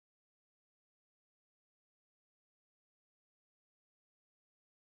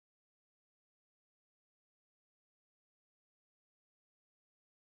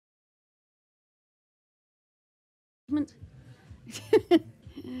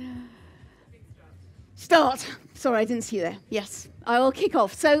Start. Sorry, I didn't see you there. Yes, I will kick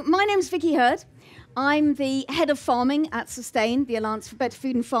off. So my name's Vicki Hurd. I'm the head of farming at Sustain, the Alliance for Better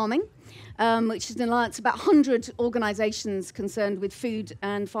Food and Farming, which is an alliance of about 100 organisations concerned with food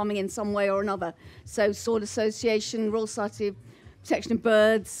and farming in some way or another. So Soil Association, Royal Society of Protection of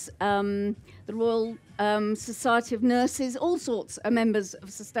Birds, the Royal Society of Nurses, all sorts are members of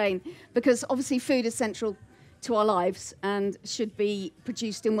Sustain, because obviously food is central to our lives and should be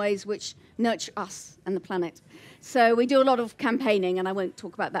produced in ways which nurture us and the planet. So we do a lot of campaigning, and I won't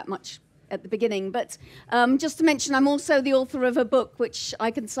talk about that much at the beginning, but just to mention, I'm also the author of a book which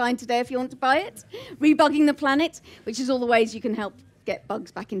I can sign today if you want to buy it, Rebugging the Planet, which is all the ways you can help get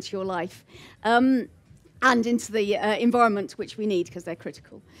bugs back into your life and into the environment which we need, because they're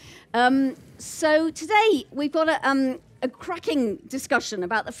critical. So today we've got a cracking discussion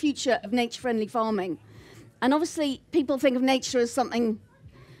about the future of nature-friendly farming. And obviously people think of nature as something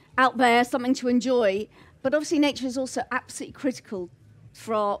out there, something to enjoy, but obviously nature is also absolutely critical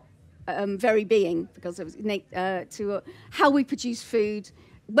for our very being, because of to how we produce food,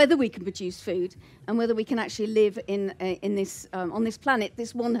 whether we can produce food, and whether we can actually live in this on this planet,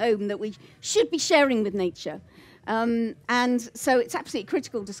 this one home that we should be sharing with nature. And so it's absolutely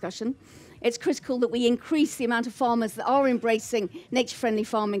critical discussion. It's critical that we increase the amount of farmers that are embracing nature-friendly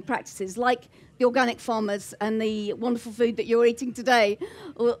farming practices, like the organic farmers and the wonderful food that you're eating today,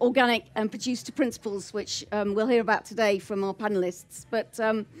 organic and produced to principles, which we'll hear about today from our panelists. But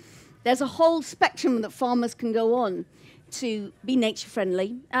there's a whole spectrum that farmers can go on to be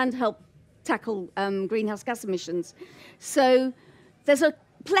nature-friendly and help tackle greenhouse gas emissions. So there's a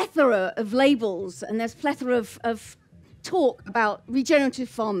plethora of labels, and there's a plethora of talk about regenerative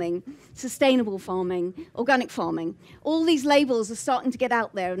farming, sustainable farming, organic farming. All these labels are starting to get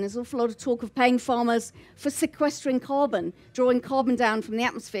out there, and there's an awful lot of talk of paying farmers for sequestering carbon, drawing carbon down from the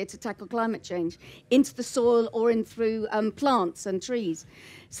atmosphere to tackle climate change into the soil or in through plants and trees.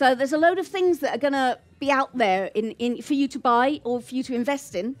 So there's a load of things that are going to be out there for you to buy or for you to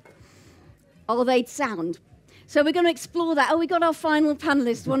invest in. Are they sound? So we're going to explore that. Oh, we got our final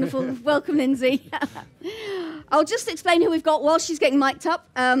panelist. Wonderful. Welcome, Lindsay. I'll just explain who we've got while she's getting mic'd up.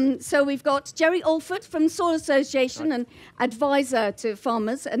 So we've got Jerry Alford from Soil Association, and advisor to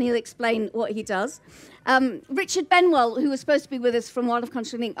farmers, and he'll explain what he does. Richard Benwell, who was supposed to be with us from Wildlife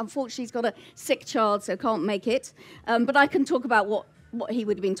Country Link, unfortunately he's got a sick child, so can't make it. But I can talk about what he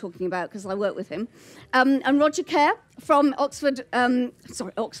would have been talking about, because I work with him. And Roger Kerr from Oxford,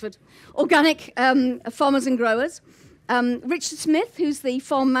 Organic Farmers and Growers. Richard Smith, who's the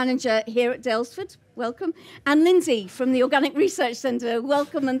farm manager here at Daylesford, welcome. And Lindsay from the Organic Research Centre,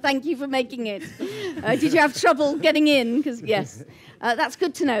 welcome and thank you for making it. Did you have trouble getting in? Because yes, that's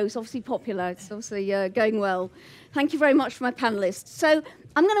good to know. It's obviously popular. It's obviously going well. Thank you very much for my panellists. So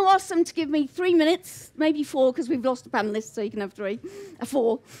I'm going to ask them to give me 3 minutes, maybe 4, because we've lost a panelist, so you can have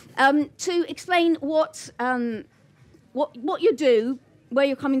 4, to explain what you do, where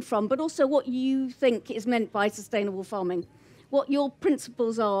you're coming from, but also what you think is meant by sustainable farming, what your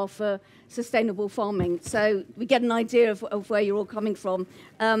principles are for sustainable farming, so we get an idea of where you're all coming from.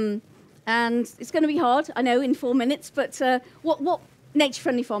 And it's going to be hard, I know, in 4 minutes, but what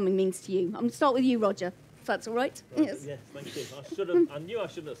nature-friendly farming means to you. I'm going to start with you, Roger, if that's all right. Yes. Yes, thank you. I knew I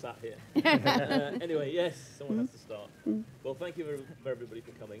shouldn't have sat here. Anyway, yes, someone has to start. Well, thank you for everybody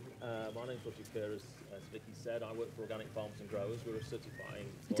for coming. My name's Roger Kerr, as Vicki said. I work for Organic Farmers and Growers. We're a certifying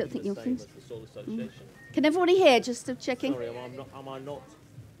I don't think the you're same finished. as the Soil Association. Can everybody hear, just checking? Sorry, am I not?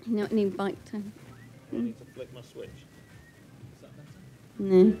 No, need mic time. Do I need to flick my switch? Is that better?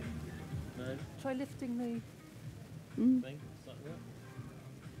 No. No? Try lifting the... Thing? Does that work?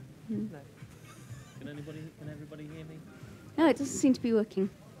 No. Can everybody hear me? No, it doesn't seem to be working.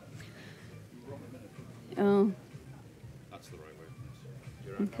 Oh. That's the right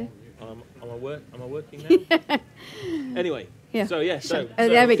way. Okay. Am I working now? Anyway. Yeah. So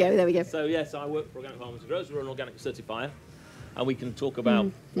there we go. So yes, I work for Organic Farmers and Growers. We're an organic certifier, and we can talk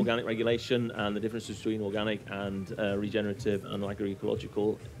about organic regulation and the differences between organic and regenerative and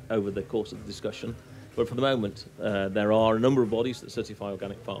agroecological over the course of the discussion. But for the moment, there are a number of bodies that certify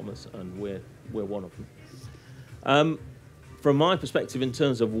organic farmers, and we're one of them. From my perspective, in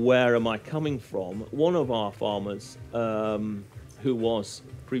terms of where am I coming from, one of our farmers, who was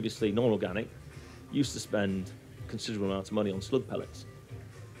previously non-organic, used to spend considerable amounts of money on slug pellets.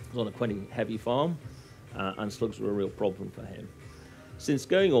 He was on a quite heavy farm, and slugs were a real problem for him. Since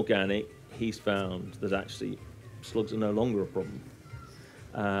going organic, he's found that actually slugs are no longer a problem.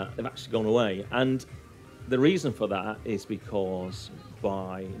 They've actually gone away. And the reason for that is because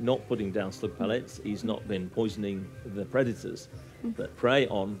by not putting down slug pellets, he's not been poisoning the predators that prey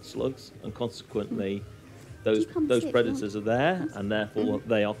on slugs, and consequently those predators are there, and therefore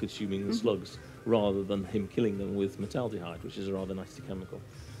they are consuming the slugs rather than him killing them with metaldehyde, which is a rather nasty chemical.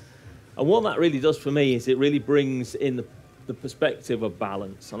 And what that really does for me is it really brings in the perspective of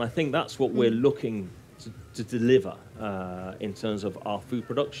balance, and I think that's what we're looking to deliver in terms of our food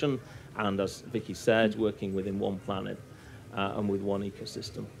production, and as Vicki said, working within one planet and with one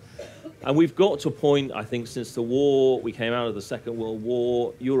ecosystem. And we've got to a point, I think, since the war, we came out of the Second World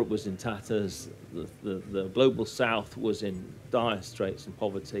War, Europe was in tatters, the global south was in dire straits and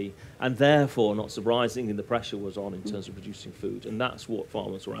poverty, and therefore, not surprisingly, the pressure was on in terms of producing food. And that's what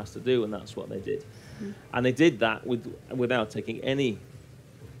farmers were asked to do, and that's what they did. And they did that without taking any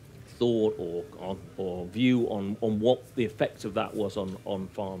thought or view on what the effect of that was on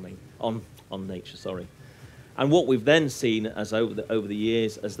farming, on nature, sorry. And what we've then seen as over the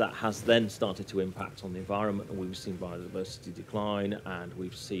years, as that has then started to impact on the environment, and we've seen biodiversity decline, and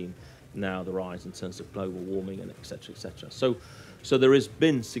we've seen now the rise in terms of global warming, and et cetera, et cetera. So there has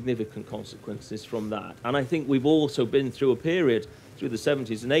been significant consequences from that. And I think we've also been through a period, through the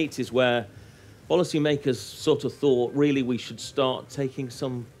 70s and 80s, where policymakers sort of thought, really, we should start taking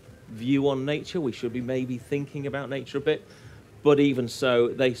some view on nature. We should be maybe thinking about nature a bit. But even so,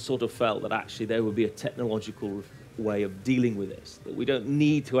 they sort of felt that actually there would be a technological way of dealing with this, that we don't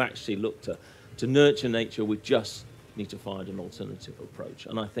need to actually look to nurture nature, we just need to find an alternative approach.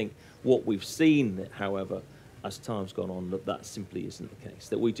 And I think what we've seen, however, as time's gone on, that simply isn't the case,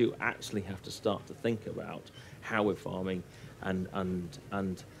 that we do actually have to start to think about how we're farming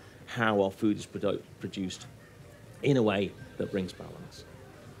and how our food is produced in a way that brings balance.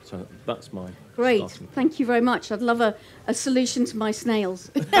 So that's my Great, thank you very much. I'd love a solution to my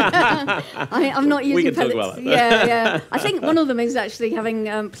snails. I'm not using we can pellets. Talk about that. Yeah. I think one of them is actually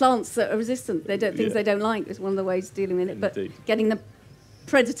having plants that are resistant. Things they don't like is one of the ways of dealing with it. Indeed. But getting the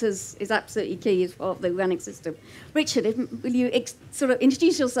predators is absolutely key as part of the organic system. Richard, will you sort of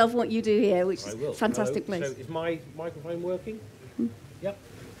introduce yourself, what you do here, which is a fantastic place. So is my microphone working? Yep.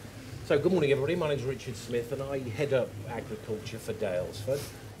 So good morning, everybody. My name is Richard Smith, and I head up agriculture for Daylesford.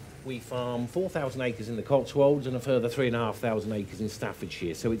 We farm 4,000 acres in the Cotswolds and a further 3,500 acres in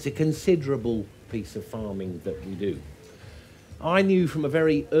Staffordshire. So it's a considerable piece of farming that we do. I knew from a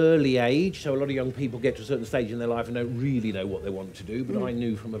very early age, so a lot of young people get to a certain stage in their life and don't really know what they want to do, but I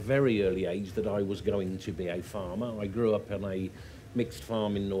knew from a very early age that I was going to be a farmer. I grew up on a mixed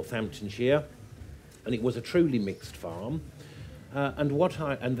farm in Northamptonshire, and it was a truly mixed farm.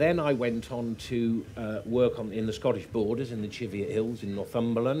 And then I went on to work in the Scottish borders, in the Cheviot Hills in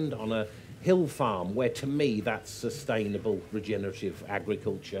Northumberland, on a hill farm where, to me, that's sustainable, regenerative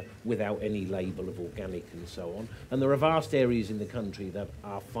agriculture without any label of organic and so on. And there are vast areas in the country that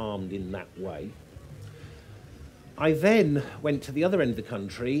are farmed in that way. I then went to the other end of the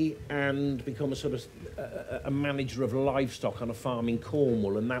country and become a sort of a manager of livestock on a farm in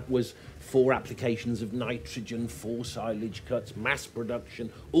Cornwall, and that was for applications of nitrogen, for silage cuts, mass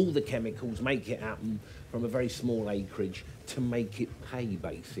production, all the chemicals, make it happen from a very small acreage to make it pay,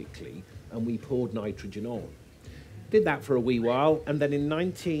 basically, and we poured nitrogen on. Did that for a wee while, and then in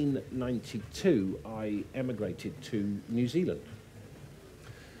 1992 I emigrated to New Zealand.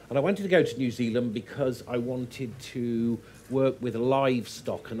 And I wanted to go to New Zealand because I wanted to work with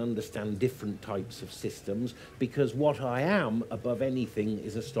livestock and understand different types of systems, because what I am, above anything,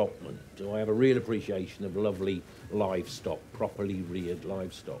 is a stockman. So I have a real appreciation of lovely livestock, properly reared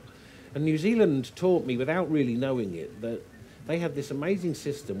livestock. And New Zealand taught me, without really knowing it, that they had this amazing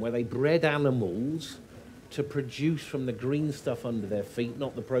system where they bred animals to produce from the green stuff under their feet,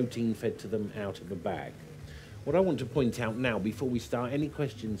 not the protein fed to them out of a bag. What I want to point out now, before we start any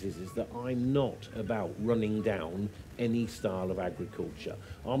questions, is that I'm not about running down any style of agriculture.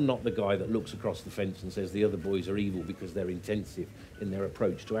 I'm not the guy that looks across the fence and says the other boys are evil because they're intensive in their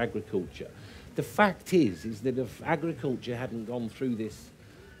approach to agriculture. The fact is that if agriculture hadn't gone through this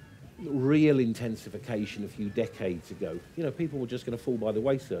real intensification a few decades ago, people were just going to fall by the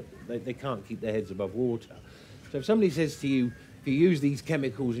wayside. They can't keep their heads above water. So if somebody says to you, if you use these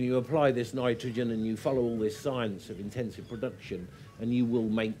chemicals and you apply this nitrogen and you follow all this science of intensive production, and you will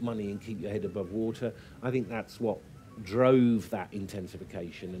make money and keep your head above water, I think that's what drove that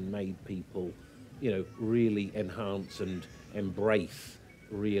intensification and made people, really enhance and embrace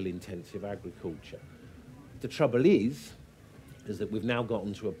real intensive agriculture. The trouble is that we've now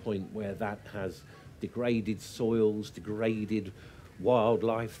gotten to a point where that has degraded soils, degraded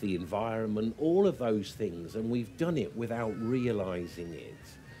wildlife, the environment, all of those things, and we've done it without realising it.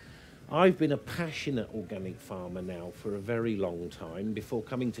 I've been a passionate organic farmer now for a very long time. Before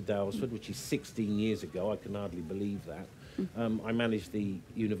coming to Daylesford, which is 16 years ago, I can hardly believe that. I managed the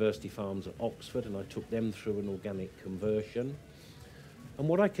university farms at Oxford, and I took them through an organic conversion. And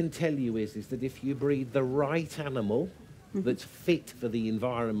what I can tell you is that if you breed the right animal that's fit for the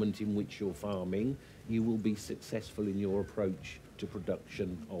environment in which you're farming, you will be successful in your approach to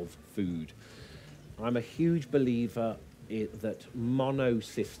production of food. I'm a huge believer that mono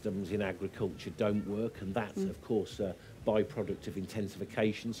systems in agriculture don't work, and that's of course a byproduct of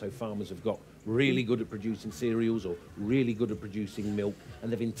intensification. So farmers have got really good at producing cereals or really good at producing milk, and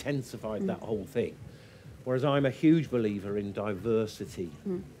they've intensified that whole thing. Whereas I'm a huge believer in diversity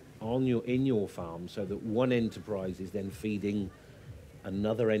in your farm, so that one enterprise is then feeding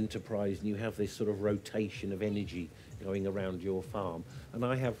another enterprise, and you have this sort of rotation of energy going around your farm. And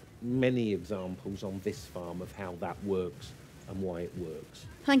I have many examples on this farm of how that works and why it works.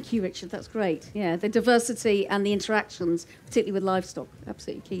 Thank you, Richard. That's great. Yeah, the diversity and the interactions, particularly with livestock,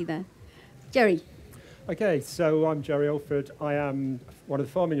 absolutely key there. Jerry. Okay, so I'm Jerry Alford. I am one of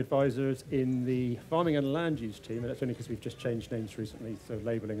the farming advisors in the farming and land use team, and that's only because we've just changed names recently, so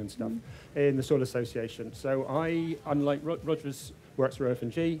labelling and stuff, in the Soil Association. So I, unlike Rogers, works for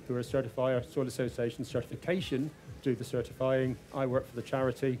F&G, who are a certifier, Soil Association certification, do the certifying. I work for the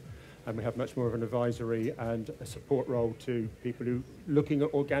charity, and we have much more of an advisory and a support role to people who are looking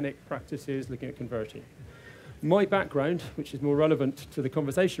at organic practices, looking at converting. My background, which is more relevant to the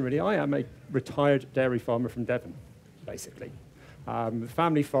conversation really, I am a retired dairy farmer from Devon, basically.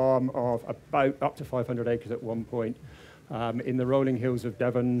 Family farm of about up to 500 acres at one point in the rolling hills of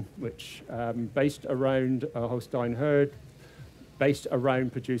Devon, which based around a Holstein herd, based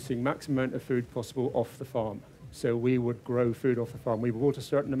around producing maximum amount of food possible off the farm. So we would grow food off the farm. We bought a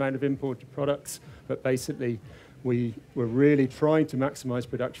certain amount of imported products, but basically we were really trying to maximize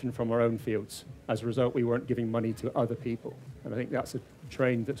production from our own fields. As a result, we weren't giving money to other people. And I think that's a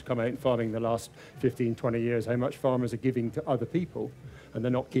trend that's come out in farming the last 15, 20 years, how much farmers are giving to other people, and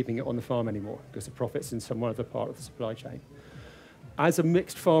they're not keeping it on the farm anymore because the profit's in some other part of the supply chain. As a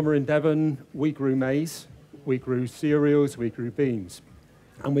mixed farmer in Devon, we grew maize, we grew cereals, we grew beans,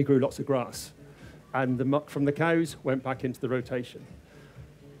 and we grew lots of grass. And the muck from the cows went back into the rotation.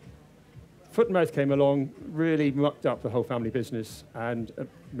 Foot and Mouth came along, really mucked up the whole family business and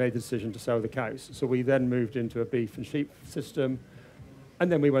made the decision to sell the cows. So we then moved into a beef and sheep system,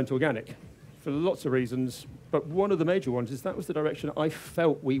 and then we went organic for lots of reasons. But one of the major ones is that was the direction I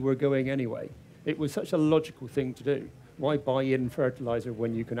felt we were going anyway. It was such a logical thing to do. Why buy in fertilizer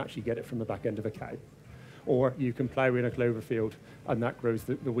when you can actually get it from the back end of a cow? Or you can plough in a clover field and that grows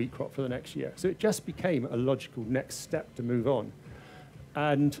the wheat crop for the next year. So it just became a logical next step to move on.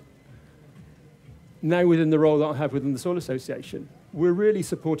 And now within the role that I have within the Soil Association, we're really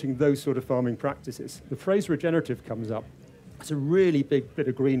supporting those sort of farming practices. The phrase regenerative comes up. It's a really big bit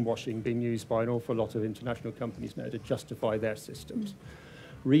of greenwashing being used by an awful lot of international companies now to justify their systems.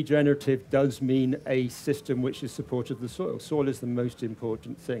 Regenerative does mean a system which is supportive of the soil. Soil is the most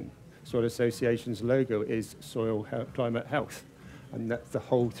important thing. Soil Association's logo is soil, climate, health, and that the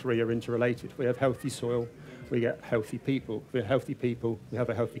whole three are interrelated. We have healthy soil, we get healthy people. If we have healthy people, we have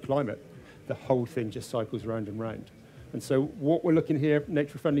a healthy climate. The whole thing just cycles round and round. And so what we're looking here,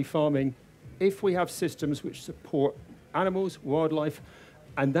 nature-friendly farming, if we have systems which support animals, wildlife,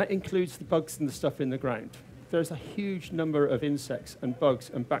 and that includes the bugs and the stuff in the ground. There's a huge number of insects and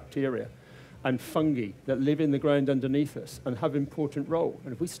bugs and bacteria and fungi that live in the ground underneath us and have an important role.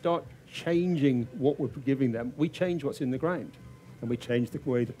 And if we start changing what we're giving them, we change what's in the ground. And we change the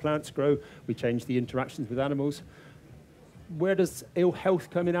way the plants grow, we change the interactions with animals. Where does ill health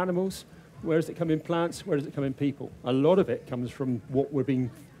come in animals? Where does it come in plants? Where does it come in people? A lot of it comes from what we're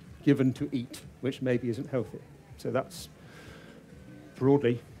being given to eat, which maybe isn't healthy. So that's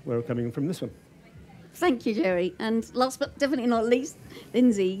broadly where we're coming from this one. Thank you, Jerry. And last but definitely not least,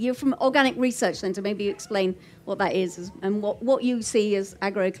 Lindsay, you're from Organic Research Centre. Maybe you explain what that is and what you see as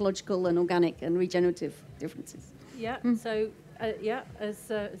agroecological and organic and regenerative differences. Yeah, so as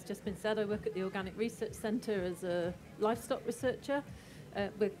just been said, I work at the Organic Research Centre as a livestock researcher.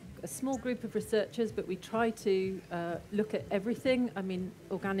 We're a small group of researchers, but we try to look at everything. I mean,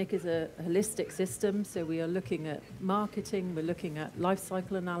 organic is a holistic system, so we are looking at marketing, we're looking at life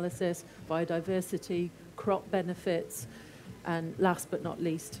cycle analysis, biodiversity, crop benefits, and last but not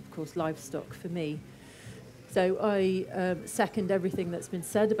least, of course, livestock for me. So I second everything that's been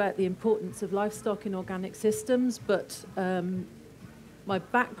said about the importance of livestock in organic systems, but my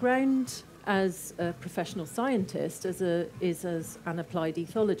background as a professional scientist is as an applied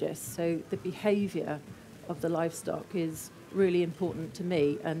ethologist. So the behaviour of the livestock is really important to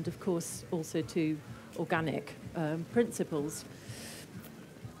me, and of course also to organic principles.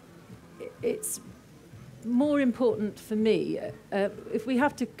 It's more important for me if we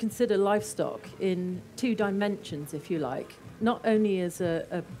have to consider livestock in two dimensions, if you like, not only as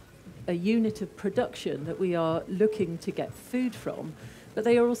a unit of production that we are looking to get food from, but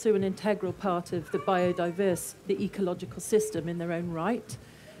they are also an integral part of the the ecological system in their own right.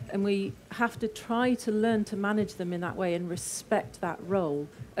 And we have to try to learn to manage them in that way and respect that role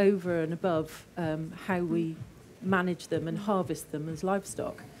over and above how we manage them and harvest them as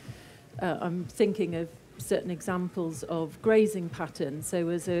livestock. I'm thinking of certain examples of grazing patterns. So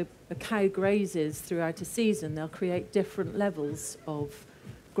as a cow grazes throughout a season, they'll create different levels of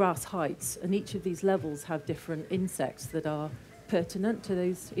grass heights, and each of these levels have different insects that are pertinent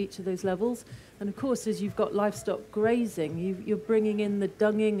to each of those levels. And of course, as you've got livestock grazing, you're bringing in the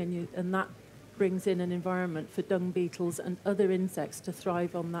dunging, and that brings in an environment for dung beetles and other insects to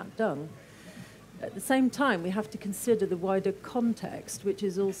thrive on that dung. At the same time, we have to consider the wider context, which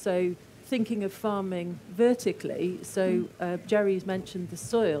is also thinking of farming vertically. So Jerry's mentioned the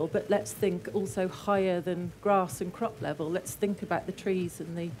soil, but let's think also higher than grass and crop level. Let's think about the trees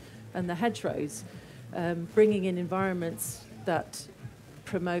and the hedgerows, bringing in environments that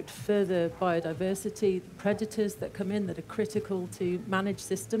promote further biodiversity, predators that come in that are critical to manage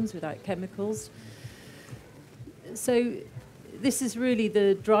systems without chemicals. So this is really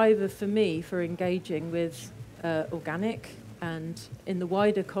the driver for me for engaging with organic and, in the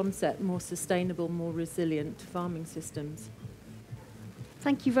wider concept, more sustainable, more resilient farming systems.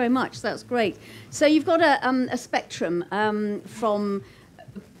 Thank you very much. That's great. So you've got a spectrum from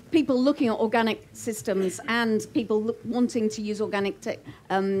people looking at organic systems and people wanting to use organic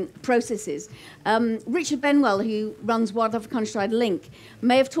processes. Richard Benwell, who runs Wildlife Countryside Link,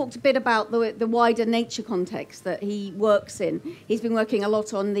 may have talked a bit about the wider nature context that he works in. He's been working a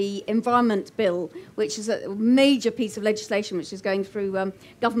lot on the Environment Bill, which is a major piece of legislation which is going through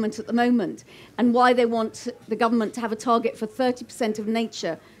government at the moment, and why they want the government to have a target for 30% of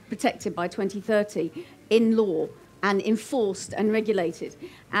nature protected by 2030 in law, and enforced and regulated.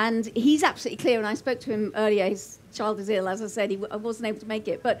 And he's absolutely clear, and I spoke to him earlier, his child is ill, as I said, I wasn't able to make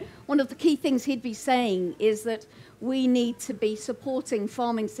it, but one of the key things he'd be saying is that we need to be supporting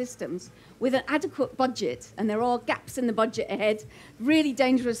farming systems with an adequate budget, and there are gaps in the budget ahead, really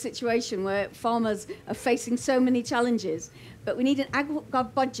dangerous situation where farmers are facing so many challenges, but we need an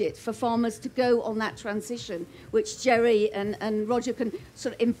adequate budget for farmers to go on that transition, which Jerry and Roger can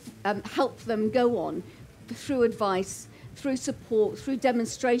sort of help them go on, through advice, through support, through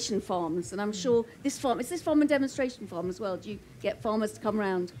demonstration farms. And I'm sure is this farm a demonstration farm as well? Do you get farmers to come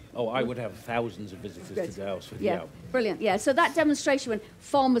around? Oh, I would have thousands of visitors to Daylesford. Yeah, brilliant. Yeah, so that demonstration when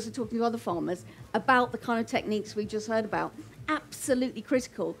farmers are talking to other farmers about the kind of techniques we just heard about, absolutely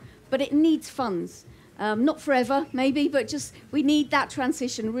critical, but it needs funds. Not forever, maybe, but just we need that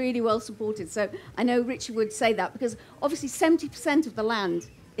transition really well supported. So I know Richard would say that because obviously 70% of the land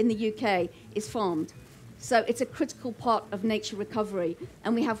in the UK is farmed. So it's a critical part of nature recovery.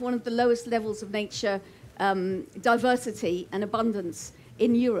 And we have one of the lowest levels of nature diversity and abundance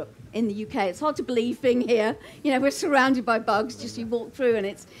in Europe, in the UK. It's hard to believe being here. You know, we're surrounded by bugs, just you walk through and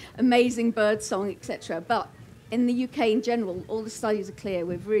it's amazing bird song, etc. But in the UK in general, all the studies are clear.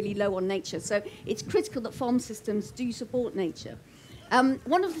 We're really low on nature. So it's critical that farm systems do support nature.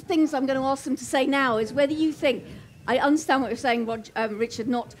 One of the things I'm going to ask them to say now is whether you think, I understand what you're saying, Richard,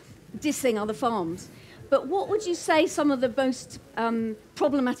 not dissing other farms, but what would you say some of the most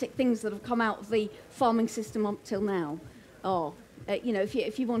problematic things that have come out of the farming system up till now are? You know,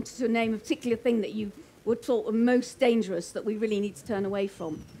 if you wanted to name a particular thing that you would thought were most dangerous that we really need to turn away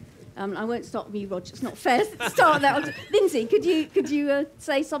from. I won't start with you, Roger. It's not fair to start that. Lindsay, could you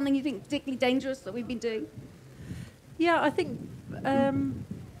say something you think particularly dangerous that we've been doing? Yeah, I think,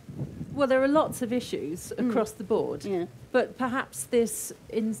 well, there are lots of issues across the board, but perhaps this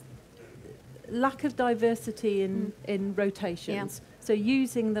lack of diversity in rotations. So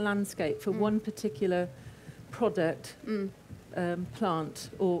using the landscape for one particular product, plant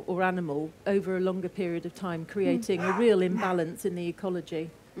or animal over a longer period of time, creating a real imbalance in the ecology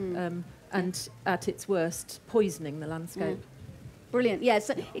and at its worst, poisoning the landscape. Brilliant. Yeah,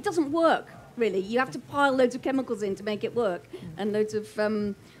 so it doesn't work, really. You have to pile loads of chemicals in to make it work, and loads of...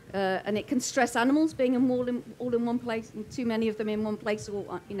 and it can stress animals being all in one place, and too many of them in one place,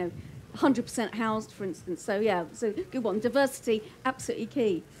 or, you know, 100% housed, for instance. So, yeah, so good one. Diversity, absolutely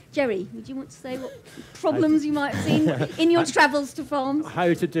key. Jerry, would you want to say what problems you might have seen in your travels to farms?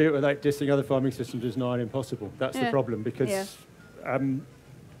 How to do it without dissing other farming systems is nigh on impossible. That's the problem, because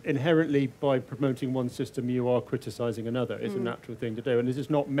inherently, by promoting one system, you are criticising another. It's a natural thing to do. And this is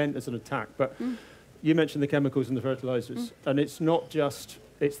not meant as an attack. But you mentioned the chemicals and the fertilisers. And it's not just,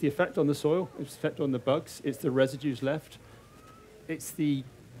 it's the effect on the soil, it's the effect on the bugs, it's the residues left. It's the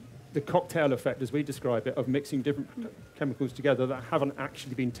cocktail effect, as we describe it, of mixing different chemicals together that haven't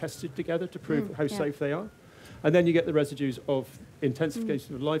actually been tested together to prove how safe they are. And then you get the residues of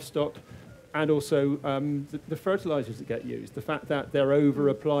intensification of livestock, and also the fertilisers that get used, the fact that they're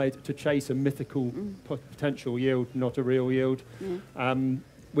over-applied to chase a mythical potential yield, not a real yield,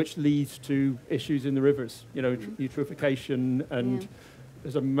 which leads to issues in the rivers, eutrophication, and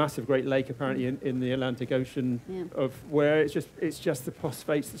there's a massive Great Lake apparently in the Atlantic Ocean of where it's just the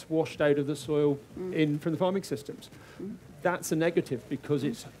phosphates that's washed out of the soil from the farming systems. That's a negative because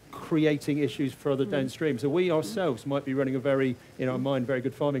it's creating issues further downstream. So we ourselves might be running a very, in our mind, very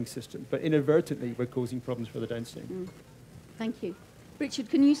good farming system, but inadvertently we're causing problems further downstream. Thank you. Richard,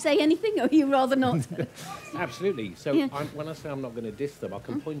 can you say anything, or you rather not? Absolutely. So when I say I'm not going to diss them, I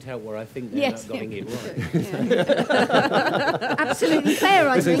can point out where I think they're not getting it right. Absolutely fair,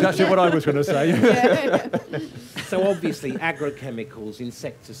 I think. That's exactly what I was going to say. So obviously, agrochemicals,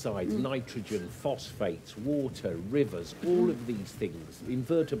 insecticides, nitrogen, phosphates, water, rivers, all of these things,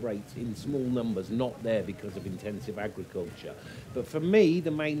 invertebrates in small numbers, not there because of intensive agriculture. But for me, the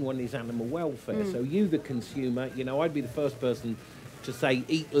main one is animal welfare. So you, the consumer, I'd be the first person to say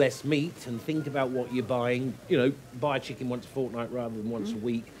eat less meat and think about what you're buying. Buy a chicken once a fortnight rather than once a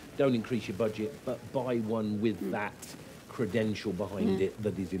week. Don't increase your budget, but buy one with that credential behind it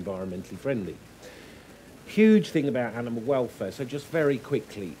that is environmentally friendly. Huge thing about animal welfare. So just very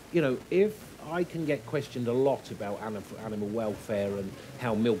quickly, if I can get questioned a lot about animal welfare and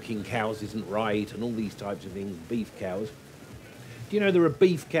how milking cows isn't right and all these types of things, beef cows. Do you know there are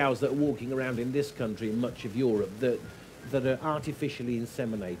beef cows that are walking around in this country and much of Europe that are artificially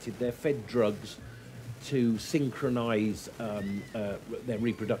inseminated? They're fed drugs to synchronise their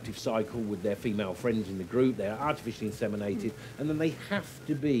reproductive cycle with their female friends in the group. They're artificially inseminated, and then they have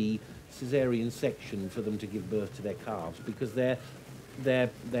to be caesarean section for them to give birth to their calves because their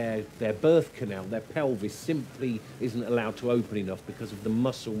birth canal, their pelvis, simply isn't allowed to open enough because of the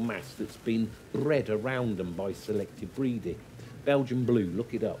muscle mass that's been bred around them by selective breeding. Belgian blue,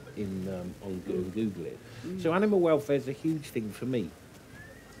 look it up on Google it. So animal welfare is a huge thing for me.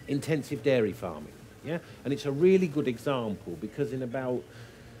 Intensive dairy farming, and it's a really good example because in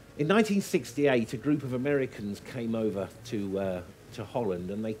 1968, a group of Americans came over to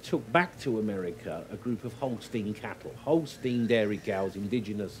Holland, and they took back to America a group of Holstein cattle, Holstein dairy cows,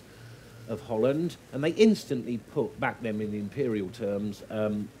 indigenous of Holland, and they instantly put, back then in imperial terms,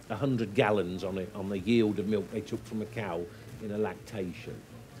 100 gallons on the yield of milk they took from a cow in a lactation.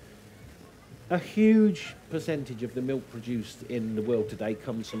 A huge percentage of the milk produced in the world today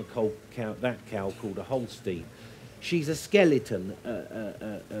comes from that cow called a Holstein. She's a skeleton,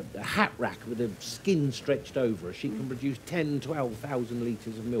 a hat rack with a skin stretched over her. She can produce 12,000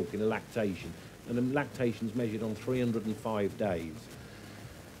 litres of milk in a lactation, and the lactation's measured on 305 days.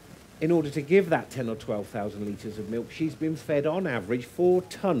 In order to give that 10 or 12,000 litres of milk, she's been fed on average 4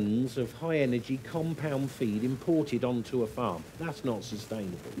 tonnes of high-energy compound feed imported onto a farm. That's not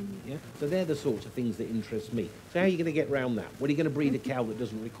sustainable. So they're the sorts of things that interest me. So how are you going to get around that? Well, you're going to breed a cow that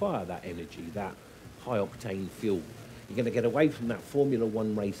doesn't require that energy, that high-octane fuel. You're going to get away from that Formula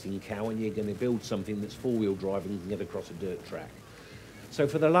One racing cow, and you're going to build something that's four-wheel drive and can get across a dirt track. So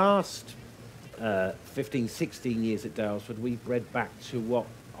for the last 15, 16 years at Daylesford, we've bred back to what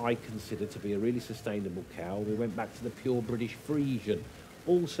I consider to be a really sustainable cow. We went back to the pure British Friesian,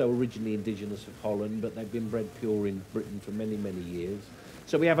 also originally indigenous of Holland, but they've been bred pure in Britain for many, many years.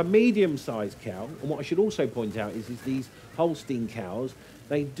 So we have a medium-sized cow, and what I should also point out is these Holstein cows,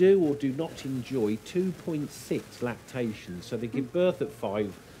 they do or do not enjoy 2.6 lactation. So they give birth at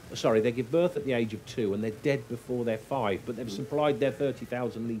they give birth at the age of 2, and they're dead before they're 5, but they've supplied their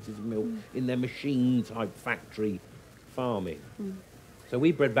 30,000 litres of milk in their machine-type factory farming. So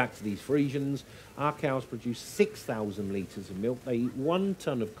we bred back to these Friesians. Our cows produce 6,000 litres of milk. They eat 1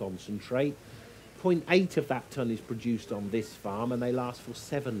 tonne of concentrate. 0.8 of that tonne is produced on this farm, and they last for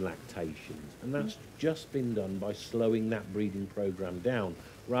 7 lactations. And that's just been done by slowing that breeding programme down,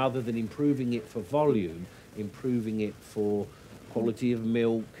 rather than improving it for volume, improving it for quality of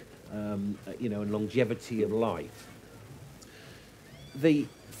milk, and longevity of life. The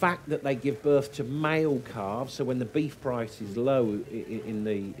fact that they give birth to male calves, so when the beef price is low in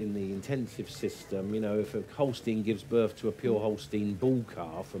the intensive system, if a Holstein gives birth to a pure Holstein bull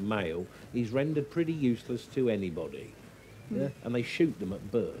calf, a male, he's rendered pretty useless to anybody. Yeah? And they shoot them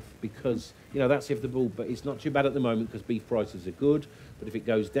at birth because, you know, that's if the bull, but it's not too bad at the moment because beef prices are good, but if it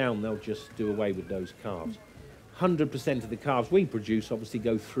goes down, they'll just do away with those calves. 100% of the calves we produce obviously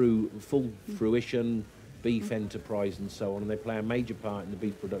go through full fruition, beef enterprise and so on, and they play a major part in the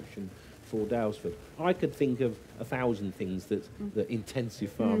beef production for Daylesford. I could think of 1,000 things that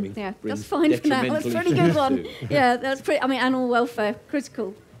intensive farming Yeah, brings that's fine for now. That's a pretty good one. Yeah, that's pretty. I mean, animal welfare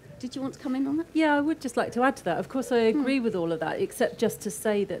critical. Did you want to come in on that? Yeah, I would just like to add to that. Of course, I agree with all of that, except just to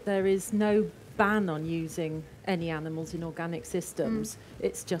say that there is no ban on using any animals in organic systems.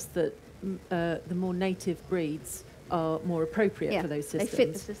 It's just that the more native breeds are more appropriate for those systems. They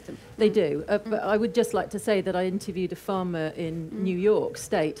fit the system. They do. But I would just like to say that I interviewed a farmer in New York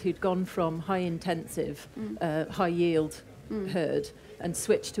State who'd gone from high-intensive, high-yield herd and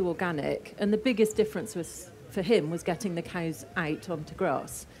switched to organic. And the biggest difference was for him was getting the cows out onto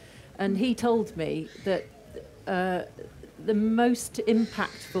grass. And he told me that the most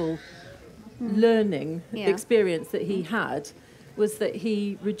impactful learning experience that he had was that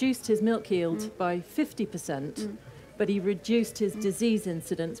he reduced his milk yield by 50%, but he reduced his disease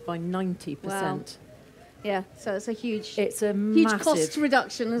incidence by 90%. Wow. Yeah, so it's a huge massive cost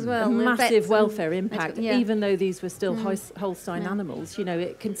reduction as well. A massive welfare impact, even though these were still Holstein Yeah. animals. You know,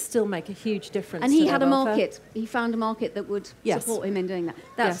 it can still make a huge difference. And to he their had a welfare. market. He found a market that would Yes. support him in doing that.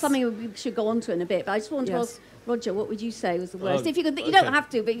 That's Yes. something we should go on to in a bit. But I just want to Yes. ask Roger, what would you say was the worst? If you could, you okay. don't have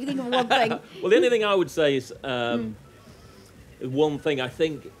to, but if you think of one thing. Well, the only thing I would say is one thing I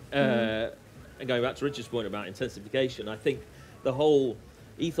think, and going back to Richard's point about intensification, I think the whole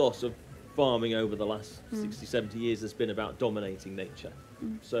ethos of farming over the last 60, 70 years has been about dominating nature.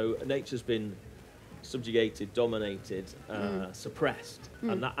 So nature's been subjugated, dominated, suppressed,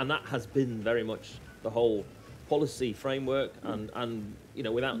 and that has been very much the whole policy framework. And you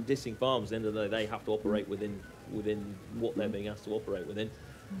know, without dissing farms, at the end of the day, they have to operate within what they're being asked to operate within.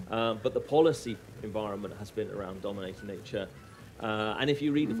 But the policy environment has been around dominating nature. And if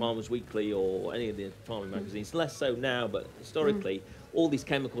you read the Farmers Weekly or any of the farming magazines, less so now, but historically, all these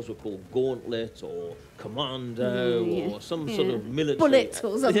chemicals were called Gauntlet or Commando or some sort of military... Bullet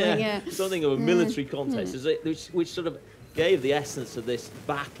or something, something of a military context, which sort of gave the essence of this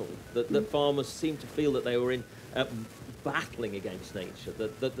battle that farmers seemed to feel that they were in battling against nature,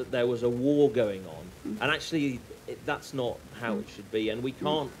 that there was a war going on. And actually, that's not how it should be. And we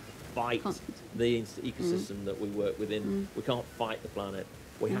can't fight the ecosystem that we work within. We can't fight the planet.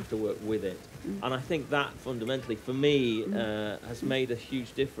 We have to work with it. And I think that fundamentally, for me, has made a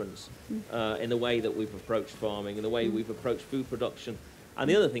huge difference in the way that we've approached farming, in the way we've approached food production. And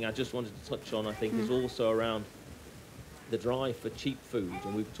the other thing I just wanted to touch on, I think, is also around the drive for cheap food.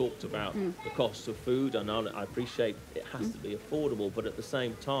 And we've talked about the cost of food, and I appreciate it has to be affordable, but at the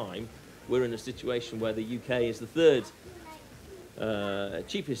same time, we're in a situation where the UK is the third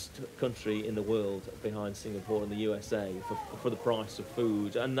cheapest country in the world behind Singapore and the USA for the price of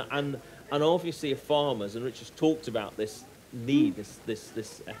food, and obviously if farmers, and Richard's talked about this need,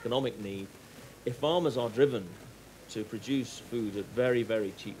 this economic need, if farmers are driven to produce food at very,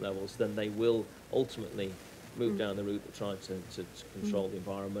 very cheap levels, then they will ultimately move down the route of trying to control the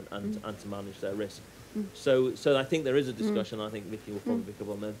environment and to manage their risk. So I think there is a discussion, I think Vicki will probably pick up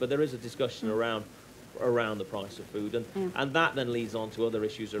on that, but there is a discussion around the price of food, and that then leads on to other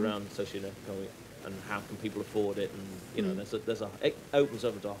issues around socioeconomic and how can people afford it, and you know, it opens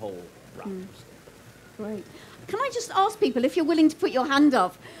up into a whole raft of stuff. Great. Can I just ask people, if you're willing to put your hand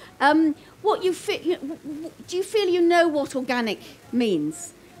up, what you feel? Do you feel you know what organic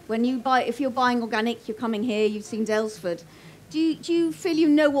means when you buy? If you're buying organic, you're coming here. You've seen Daylesford. Do you feel you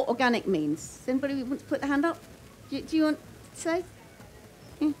know what organic means? Does anybody want to put their hand up? Do you want to say?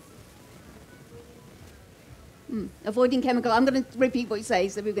 Avoiding chemicals. I'm going to repeat what you say.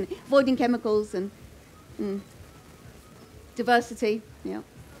 So we're going to avoiding chemicals and diversity. Yeah.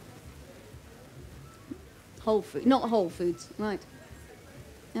 Whole food, not whole foods, right?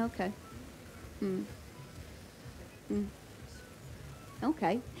 Okay.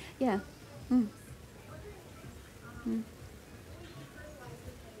 Okay. Yeah.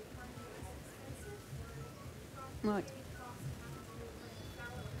 Right.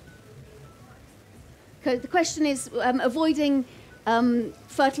 The question is, avoiding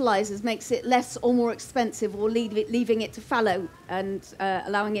fertilizers makes it less or more expensive, or leaving it to fallow and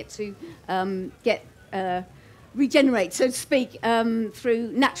allowing it to get regenerate, so to speak,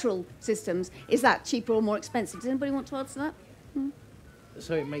 through natural systems. Is that cheaper or more expensive? Does anybody want to answer that?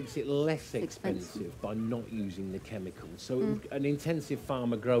 So it makes it less expensive by not using the chemicals. So an intensive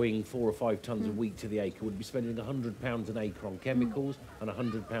farmer growing 4 or 5 tonnes of wheat to the acre would be spending £100 an acre on chemicals and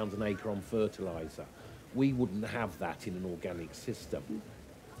 £100 an acre on fertiliser. we wouldn't have that in an organic system.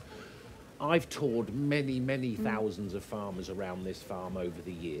 I've toured many thousands of farmers around this farm over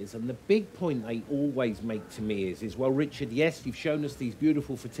the years, and the big point they always make to me is, well, Richard, yes, you've shown us these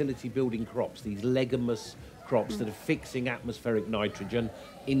beautiful fertility-building crops, these leguminous crops that are fixing atmospheric nitrogen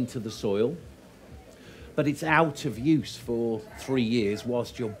into the soil, but it's out of use for 3 years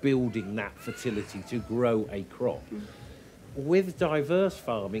whilst you're building that fertility to grow a crop. With diverse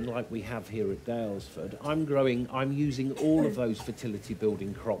farming like we have here at Daylesford, I'm using all of those fertility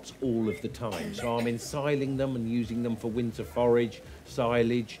building crops all of the time. So I'm ensiling them and using them for winter forage,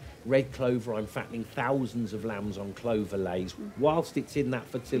 silage, red clover. I'm fattening thousands of lambs on clover lays whilst it's in that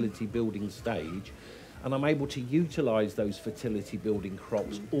fertility building stage. And I'm able to utilise those fertility building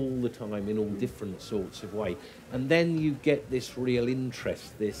crops all the time in all different sorts of ways. And then you get this real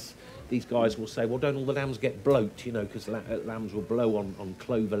interest, these guys will say, well, don't all the lambs get bloat, you know, because lambs will blow on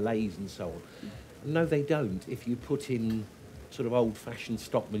clover lays and so on. No, they don't. If you put in sort of old-fashioned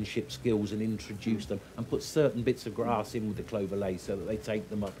stockmanship skills and introduce them and put certain bits of grass in with the clover lays so that they take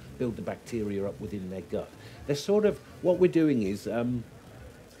them up, build the bacteria up within their gut. They're sort of, what we're doing is,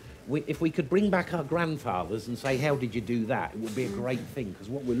 if we could bring back our grandfathers and say, how did you do that? It would be a great thing, because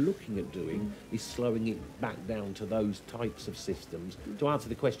what we're looking at doing is slowing it back down to those types of systems. To answer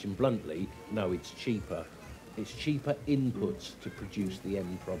the question bluntly, no, it's cheaper. It's cheaper inputs to produce the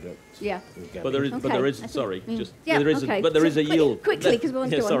end product. Yeah. But there is, there is a yield. Quickly, because we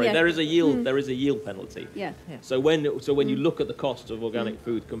want to go on. Sorry, there is a yield. There is a yield penalty. Yeah. So when you look at the cost of organic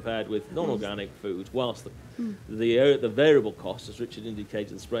food compared with non-organic food, whilst the variable costs, as Richard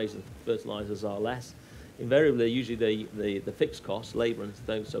indicated, the sprays and fertilisers are less, invariably usually the fixed costs, labour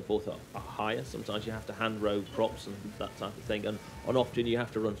and so forth, are higher. Sometimes you have to hand row crops and that type of thing, and often you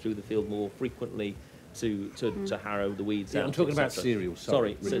have to run through the field more frequently to harrow the weeds out. I'm talking about cereals.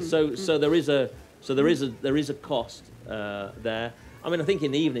 Sorry. So there is a cost there. I mean, I think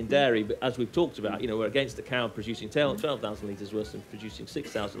in the evening dairy, but as we've talked about, we're against the cow producing 12,000 litres worse than producing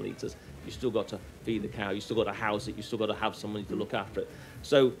 6,000 litres. You still got to feed the cow. You still got to house it. You still got to have somebody to look after it.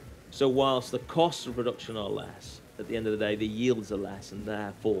 So whilst the costs of production are less, at the end of the day, the yields are less, and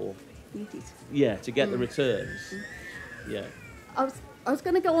therefore, to get the returns, I was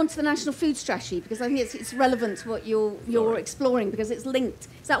going to go on to the National Food Strategy because I think it's relevant to what you're exploring because it's linked.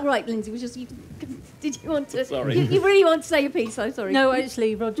 Is that right, Lindsay? Did you want to? Sorry. You really want to say your piece? I'm sorry. No,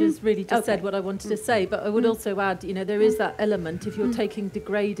 actually, Roger's really just said what I wanted to say. But I would also add, there is that element. If you're taking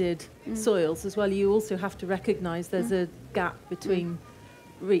degraded soils as well, you also have to recognise there's a gap between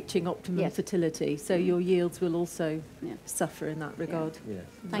reaching optimum fertility, so your yields will also suffer in that regard.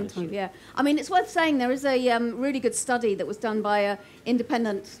 Thank you. Yeah, I mean, it's worth saying there is a really good study that was done by an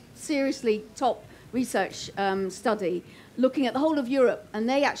independent, seriously top research study looking at the whole of Europe, and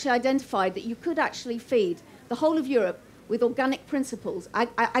they actually identified that you could actually feed the whole of Europe with organic principles,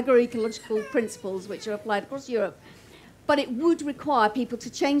 agroecological principles, which are applied across Europe, but it would require people to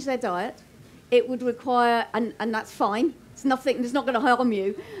change their diet. It would require, and that's fine, it's not going to harm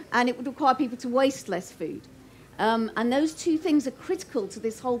you, and it would require people to waste less food. And those two things are critical to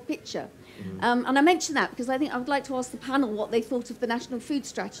this whole picture. And I mention that because I think I would like to ask the panel what they thought of the National Food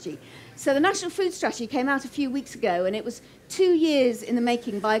Strategy. So the National Food Strategy came out a few weeks ago, and it was 2 years in the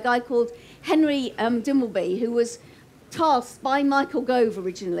making by a guy called Henry Dimbleby, who was tasked by Michael Gove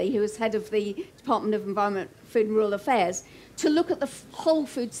originally, who was head of the Department of Environment, Food and Rural Affairs, to look at the whole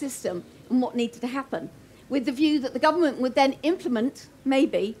food system and what needed to happen, with the view that the government would then implement,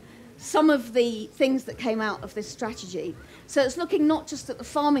 maybe, some of the things that came out of this strategy. So it's looking not just at the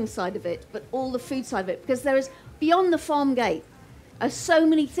farming side of it, but all the food side of it, because there is, beyond the farm gate, are so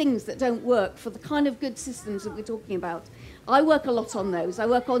many things that don't work for the kind of good systems that we're talking about. I work a lot on those. I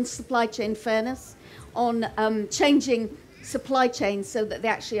work on supply chain fairness, on changing supply chains so that they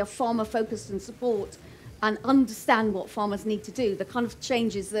actually are farmer-focused and support and understand what farmers need to do, the kind of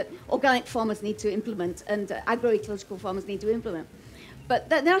changes that organic farmers need to implement and agroecological farmers need to implement. But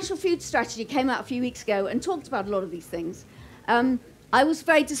the National Food Strategy came out a few weeks ago and talked about a lot of these things. I was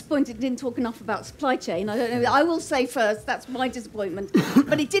very disappointed it didn't talk enough about supply chain. I don't know. I will say first, that's my disappointment.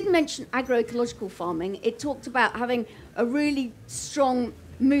 But it did mention agroecological farming. It talked about having a really strong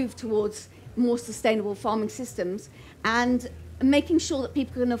move towards more sustainable farming systems and making sure that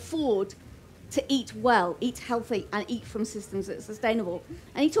people can afford to eat well, eat healthy, and eat from systems that are sustainable.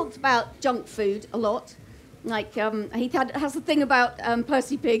 And he talked about junk food a lot. Like he has a thing about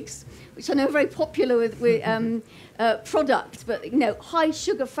Percy pigs, which I know are very popular with product, but high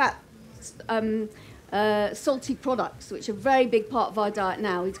sugar, fat, salty products, which are a very big part of our diet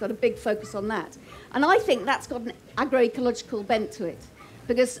now. He's got a big focus on that, and I think that's got an agroecological bent to it,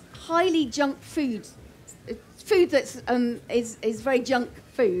 because highly junk food food that's is very junk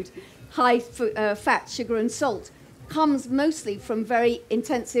food, high fat, sugar and salt, comes mostly from very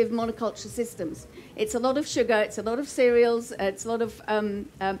intensive monoculture systems. It's a lot of sugar, it's a lot of cereals, it's a lot of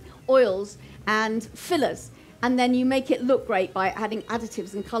oils and fillers. And then you make it look great by adding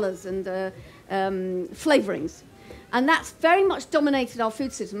additives and colours and flavourings. And that's very much dominated our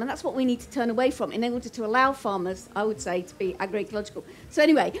food system, and that's what we need to turn away from in order to allow farmers, I would say, to be agroecological. So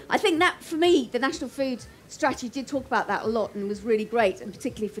anyway, I think that, for me, the National Food Strategy did talk about that a lot and was really great, and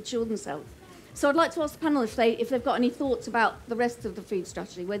particularly for children's health. So I'd like to ask the panel if they've got any thoughts about the rest of the food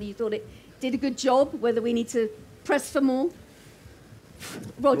strategy, whether you thought it did a good job, whether we need to press for more.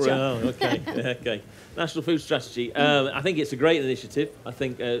 Roger. Oh, okay. Okay. National Food Strategy. I think it's a great initiative. I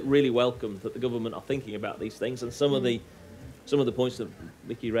think really welcome that the government are thinking about these things, and some of the points that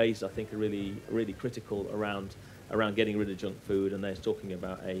Vicki raised, I think, are really critical around getting rid of junk food. And they're talking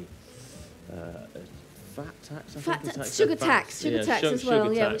about a fat tax, sugar tax as well.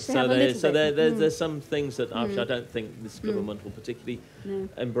 Sugar yeah, tax. which they have a little bit. There's some things that I don't think this government will particularly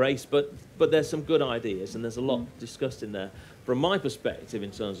embrace, but there's some good ideas, and there's a lot discussed in there. From my perspective,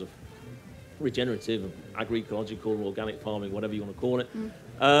 in terms of regenerative, agroecological, organic farming, whatever you want to call it,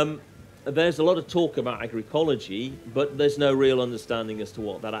 there's a lot of talk about agroecology, but there's no real understanding as to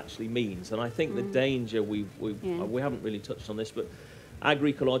what that actually means. And I think the danger we haven't really touched on this, but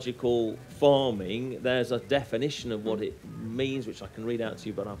agroecological farming, there's a definition of what it means, which I can read out to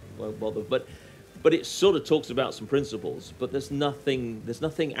you, but I won't bother. But it sort of talks about some principles, but there's nothing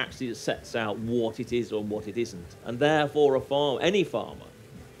actually that sets out what it is or what it isn't. And therefore, any farmer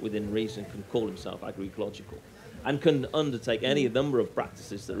within reason can call himself agroecological and can undertake any number of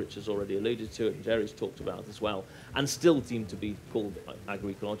practices that Rich has already alluded to and Jerry's talked about as well, and still deemed to be called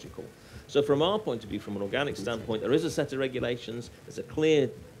agroecological. So from our point of view, from an organic standpoint, there is a set of regulations, there's a clear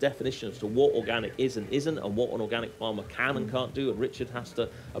definition as to what organic is and isn't, and what an organic farmer can and can't do, and Richard has to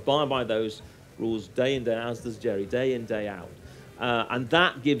abide by those rules day in, day out, as does Jerry, day in, day out. And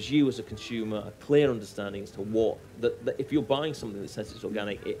that gives you as a consumer a clear understanding as to what, that if you're buying something that says it's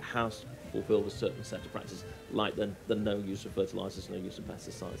organic, it has fulfilled a certain set of practices, like the no use of fertilisers, no use of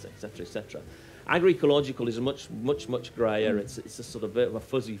pesticides, etc., etc. Agroecological is a much greyer. It's a sort of bit of a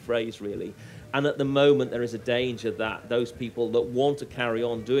fuzzy phrase, really. And at the moment, there is a danger that those people that want to carry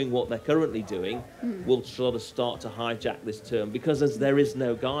on doing what they're currently doing will sort of start to hijack this term, because as there is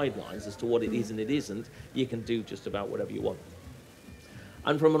no guidelines as to what it is and it isn't, you can do just about whatever you want.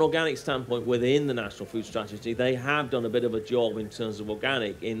 And from an organic standpoint, within the National Food Strategy, they have done a bit of a job in terms of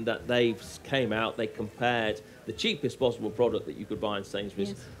organic, in that they came out, they compared the cheapest possible product that you could buy in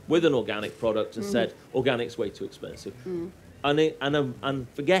Sainsbury's with an organic product and said, organic's way too expensive. And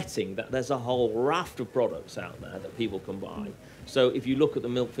forgetting that there's a whole raft of products out there that people can buy. So if you look at the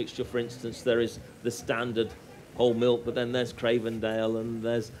milk fixture, for instance, there is the standard whole milk, but then there's Cravendale, and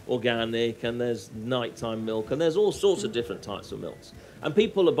there's organic, and there's nighttime milk, and there's all sorts of different types of milks. And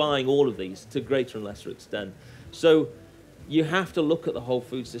people are buying all of these to greater and lesser extent. So you have to look at the whole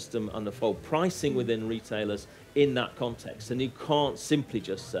food system and the whole pricing within retailers in that context. And you can't simply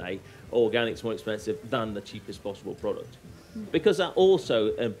just say, organic's more expensive than the cheapest possible product. Because that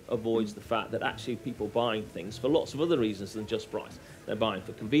also avoids the fact that actually people buying things for lots of other reasons than just price. They're buying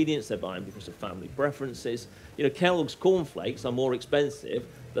for convenience, they're buying because of family preferences. You know, Kellogg's cornflakes are more expensive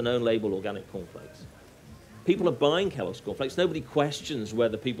than own-label organic cornflakes. People are buying Kellogg's cornflakes. Nobody questions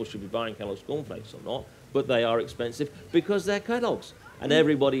whether people should be buying Kellogg's cornflakes or not, but they are expensive because they're Kellogg's. And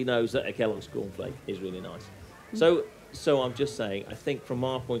everybody knows that a Kellogg's cornflake is really nice. So I'm just saying, I think from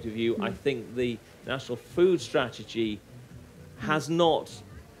our point of view, I think the National Food Strategy has not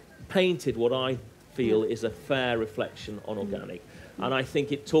painted what I feel is a fair reflection on organic. And I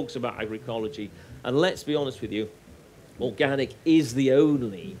think it talks about agroecology. And let's be honest with you, organic is the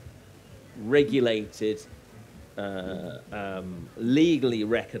only regulated, legally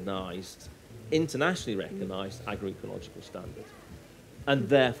recognised, internationally recognised agroecological standard. And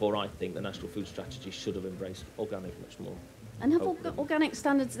therefore, I think the National Food Strategy should have embraced organic much more. And have organic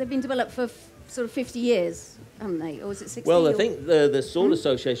standards, they've been developed for sort of 50 years, haven't they? Or was it 60? Well, I think the Soil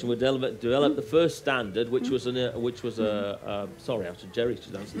Association would develop the first standard, which was sorry, after Jerry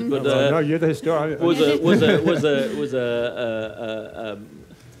should answer this, but no, you're the historian.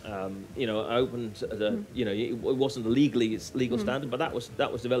 you know, opened the, you know, it wasn't a legal standard, but that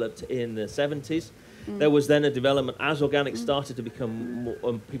was developed in the 70s. There was then a development as organic started to become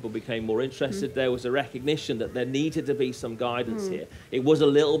more, people became more interested. There was a recognition that there needed to be some guidance here. It was a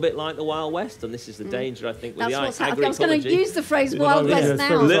little bit like the Wild West, and this is the danger, I think, with That's the what's agroecology. I was going to use the phrase Wild West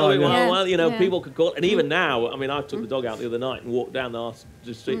now. A little bit Yeah. well, you know, Yeah. people could call it, and even now, I mean, I took the dog out the other night and walked down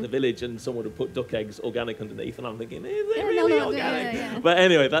the street in the village, and someone had put duck eggs organic underneath, and I'm thinking, is it really organic? Yeah. But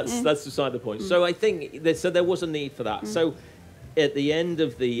anyway, that's beside the point. So I think there was a need for that. So at the end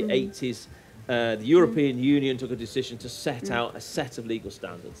of the 80s, the European Union took a decision to set out a set of legal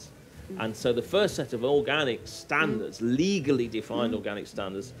standards. And so the first set of organic standards, legally defined organic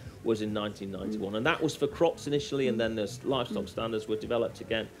standards, was in 1991. And that was for crops initially, and then the livestock standards were developed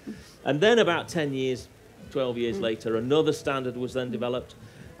again. And then about 10 years, 12 years later, another standard was then developed.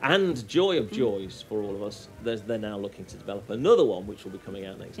 And joy of joys for all of us, they're now looking to develop another one, which will be coming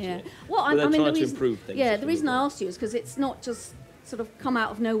out next year. Well, But they're I mean, trying the to reason, improve things. the reason I asked you is because it's not just sort of come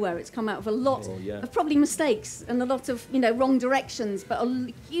out of nowhere. It's come out of a lot of probably mistakes and a lot of, you know, wrong directions, but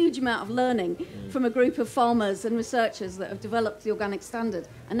a huge amount of learning from a group of farmers and researchers that have developed the organic standard.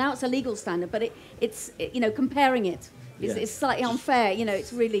 And now it's a legal standard, but it's you know, comparing it is slightly unfair. You know,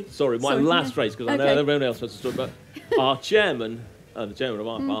 it's really... Sorry, my last phrase, because I know everyone else wants to talk about our chairman, the chairman of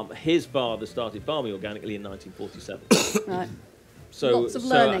our farm, his father started farming organically in 1947. Right. So, Lots of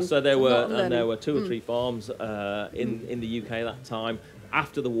learning. so there A lot were of there were 2 or 3 farms in the UK at that time.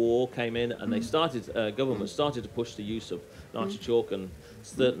 After the war came in, and they started government started to push the use of nitric chalk and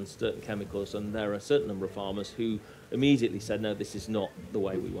certain chemicals, and there are a certain number of farmers who immediately said, no, this is not the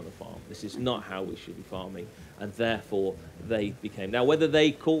way we want to farm. This is not how we should be farming, and therefore they became. Now, whether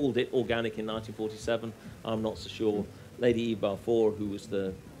they called it organic in 1947, I'm not so sure. Lady Eve Balfour, who was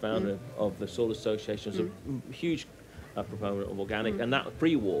the founder of the Soil Association, was a huge proponent of organic, and that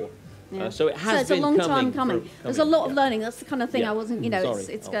pre-war. So it has so it's been a long time coming. There's a lot of learning. That's the kind of thing I wasn't, you know,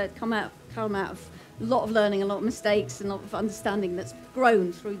 it's come out of a lot of learning, a lot of mistakes, and a lot of understanding that's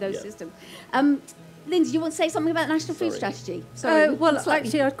grown through those systems. Lindsay, you want to say something about the National Food Strategy? Sorry, well,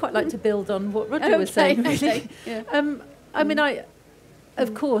 actually, I'd quite like to build on what Roger was saying. Really. I mean,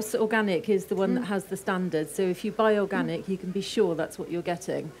 of course, organic is the one that has the standards. So if you buy organic, you can be sure that's what you're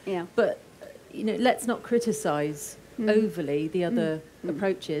getting. Yeah. But you know, let's not criticise overly the other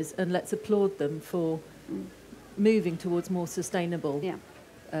approaches, and let's applaud them for moving towards more sustainable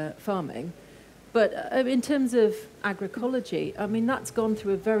farming. But in terms of agroecology, I mean, that's gone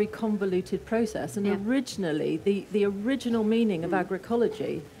through a very convoluted process. And originally, the original meaning of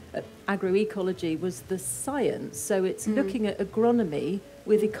agroecology, agroecology, was the science. So it's looking at agronomy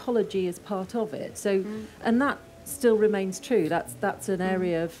with ecology as part of it. So, and that still remains true. That's an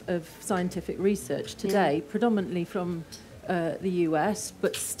area of scientific research today, predominantly from the US,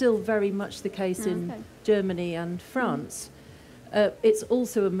 but still very much the case in Germany and France. It's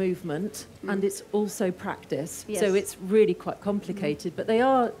also a movement, and it's also practice. So it's really quite complicated, but they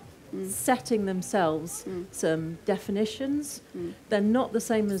are setting themselves some definitions. They're not the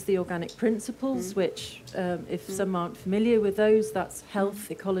same as the organic principles, which, if some aren't familiar with those, that's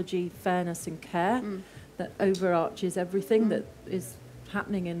health, ecology, fairness and care. That overarches everything that is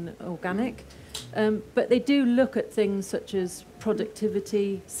happening in organic. But they do look at things such as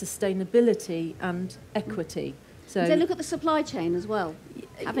productivity, sustainability and equity. So they look at the supply chain as well,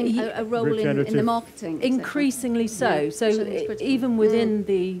 having a role in the marketing. Increasingly so. So even within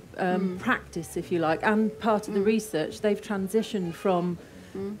the practice, if you like, and part of the research, they've transitioned from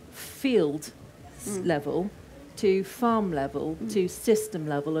field level to farm level to system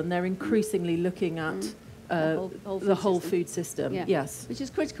level, and they're increasingly looking at the whole food system. Yes. Which is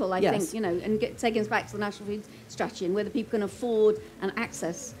critical, I think, you know, and taking us back to the National Food Strategy and whether people can afford and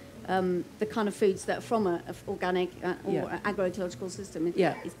access the kind of foods that are from an organic or agroecological system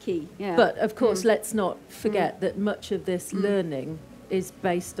is key. But of course, let's not forget that much of this learning is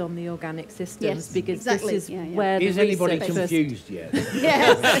based on the organic systems, because this is where the research... Is anybody confused yet?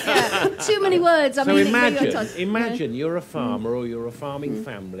 Too many words. I mean, imagine you're a farmer or you're a farming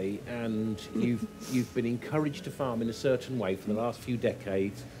family, and you've been encouraged to farm in a certain way for the last few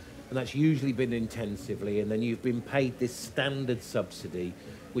decades, and that's usually been intensively, and then you've been paid this standard subsidy,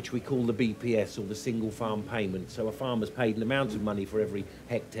 which we call the BPS, or the single farm payment. So a farmer's paid an amount of money for every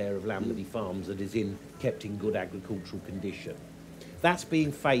hectare of land that he farms that is kept in good agricultural condition. That's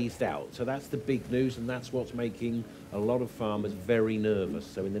being phased out. So that's the big news, and that's what's making a lot of farmers very nervous.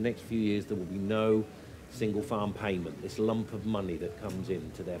 So in the next few years, there will be no single farm payment, this lump of money that comes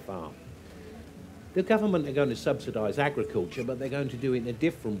into their farm. The government are going to subsidise agriculture, but they're going to do it in a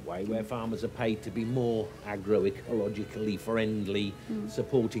different way, where farmers are paid to be more agroecologically friendly,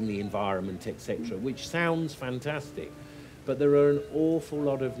 supporting the environment, etc., which sounds fantastic. But there are an awful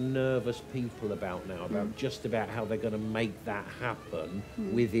lot of nervous people about now, about just about how they're going to make that happen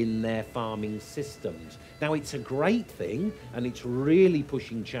within their farming systems. Now, it's a great thing, and it's really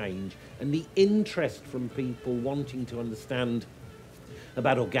pushing change, and the interest from people wanting to understand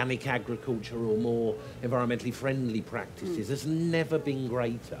about organic agriculture or more environmentally friendly practices has never been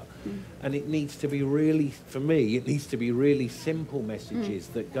greater. And it needs to be really, for me, it needs to be really simple messages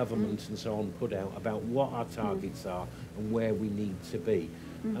that governments and so on put out about what our targets are and where we need to be.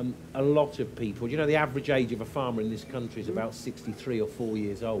 A lot of people, you know, the average age of a farmer in this country is about 63 or 4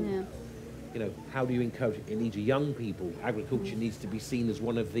 years old. Yeah. You know, how do you encourage it? It needs young people. Agriculture needs to be seen as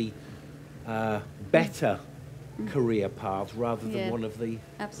one of the better career paths rather than one of the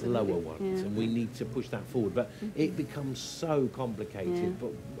lower ones, and we need to push that forward. But it becomes so complicated.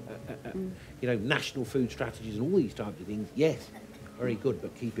 But you know, national food strategies and all these types of things, yes, very good,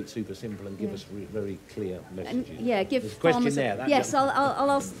 but keep it super simple and give us very clear messages. And, give There's a question farmers there. Yes,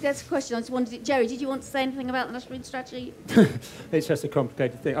 I'll ask. That's a question. I just wanted. Jerry, did you want to say anything about the national food strategy? It's just a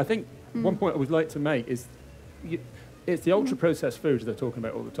complicated thing. I think one point I would like to make is it's the ultra-processed foods they're talking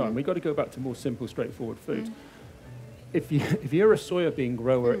about all the time. We've got to go back to more simple, straightforward food. If you're a soybean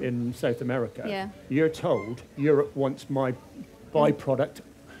grower in South America, you're told Europe wants my byproduct,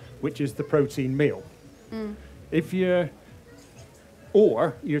 which is the protein meal.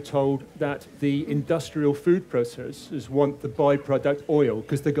 Or you're told that the industrial food processors want the byproduct oil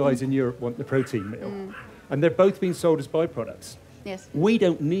because the guys in Europe want the protein meal. And they're both being sold as byproducts. Yes. We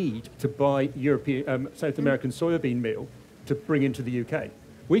don't need to buy European, South American soybean meal to bring into the UK.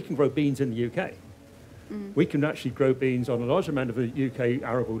 We can grow beans in the UK. We can actually grow beans on a large amount of the UK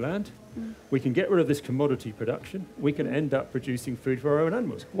arable land. We can get rid of this commodity production. We can end up producing food for our own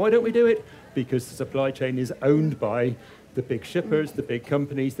animals. Why don't we do it? Because the supply chain is owned by the big shippers, the big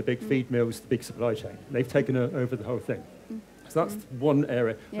companies, the big feed mills, the big supply chain. They've taken over the whole thing. So that's one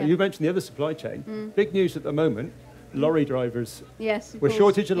area. You mentioned the other supply chain. Big news at the moment, lorry drivers. Yes, we're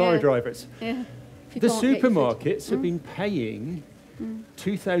shortage of lorry drivers. Yeah. The supermarkets have been paying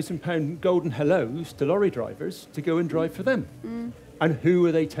 £2,000 golden hellos to lorry drivers to go and drive for them. And who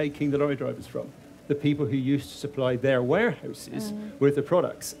are they taking the lorry drivers from? The people who used to supply their warehouses with the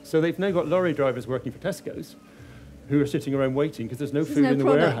products. So they've now got lorry drivers working for Tesco's who are sitting around waiting because there's no food in the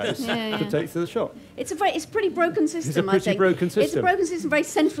warehouse to take to the shop. It's a pretty broken system, I think. It's a pretty broken system. It's a broken system, very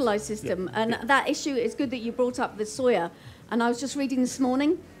centralised system. And that issue, it's good that you brought up the soya. And I was just reading this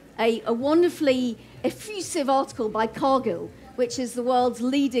morning a wonderfully effusive article by Cargill, which is the world's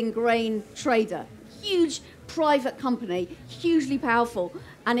leading grain trader. Huge private company, hugely powerful,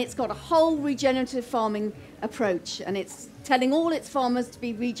 and it's got a whole regenerative farming approach, and it's telling all its farmers to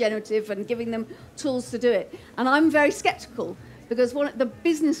be regenerative and giving them tools to do it. And I'm very sceptical because the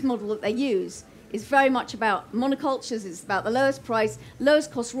business model that they use is very much about monocultures. It's about the lowest price,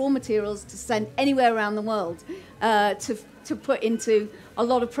 lowest cost raw materials to send anywhere around the world to put into a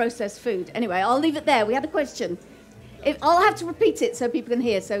lot of processed food. Anyway, I'll leave it there. We had a question. I'll have to repeat it so people can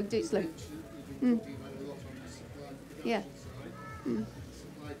hear, so do it slow. Yeah.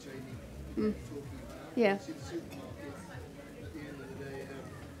 Yeah.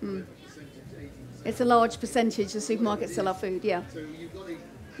 It's a large percentage. The supermarkets sell our food, yeah. So you've got to get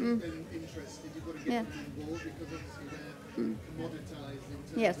them interested, you've got to get them on board because obviously they're commoditised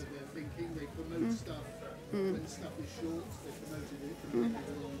in terms of their thinking. They promote stuff when stuff is short, they promoted it for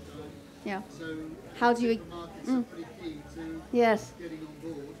a long time. Yeah. So how do you... supermarkets are pretty key to getting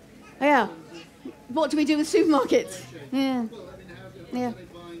on board. Yeah. What do we do with supermarkets? Yeah. Well, I mean, how are they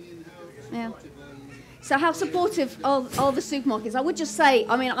buying in-house? Yeah. So how supportive are the supermarkets? I would just say,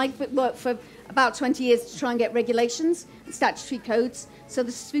 I mean, I've worked for about 20 years to try and get regulations and statutory codes so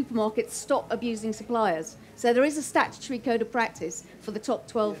the supermarkets stop abusing suppliers. So there is a statutory code of practice for the top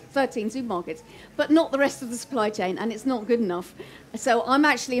 13 supermarkets, but not the rest of the supply chain, and it's not good enough. So I'm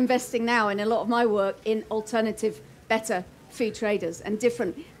actually investing now in a lot of my work in alternative, better food traders and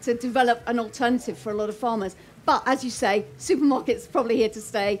to develop an alternative for a lot of farmers. But as you say, supermarkets probably here to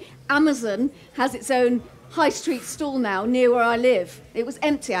stay. Amazon has its own high street stall now near where I live. It was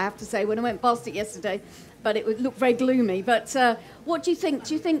empty, I have to say, when I went past it yesterday, but it would look very gloomy. But what do you think?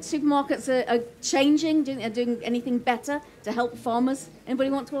 Do you think supermarkets are changing? Do you think they're doing anything better to help farmers? Anybody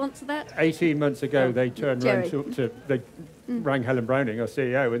want to answer that? 18 months ago, they turned around they rang Helen Browning, our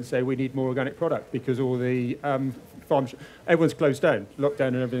CEO, and say we need more organic product because all the farms, everyone's closed down, lockdown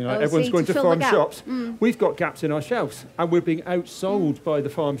and everything like that. Everyone's going to farm shops. We've got gaps in our shelves, and we're being outsold by the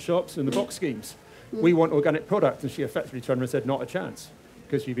farm shops and the box schemes. we want organic product. And she effectively turned around and said, not a chance,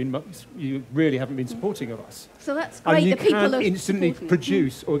 because you really haven't been supporting of us. So that's great. And you the people can't are instantly supporting it.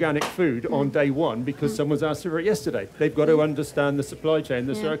 produce organic food on day one because someone's asked for it yesterday. They've got to understand the supply chain,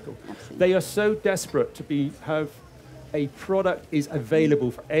 the circle. Absolutely. They are so desperate to have a product is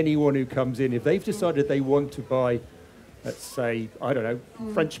available for anyone who comes in. If they've decided they want to buy, let's say, I don't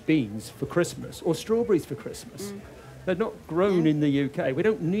know, French beans for Christmas or strawberries for Christmas, they're not grown in the UK. We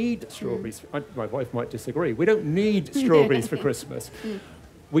don't need strawberries. My wife might disagree. We don't need strawberries for Christmas.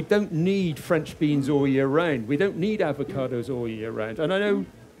 We don't need French beans all year round. We don't need avocados all year round. And I know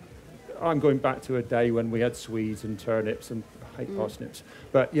I'm going back to a day when we had Swedes and turnips and I hate parsnips.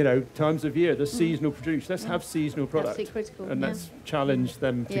 But, you know, times of year, the seasonal produce. Let's have seasonal product. Absolutely critical. And let's challenge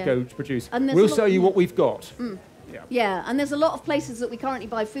them to Yeah. go to produce. And We'll sell you what we've got. Yeah, and there's a lot of places that we currently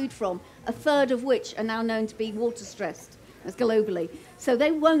buy food from, a third of which are now known to be water stressed, as globally. So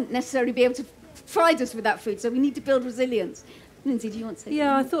they won't necessarily be able to provide us with that food. So we need to build resilience. Lindsay, do you want to say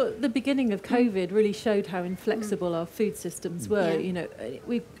Yeah, I something? thought the beginning of COVID really showed how inflexible our food systems were. Yeah. You know,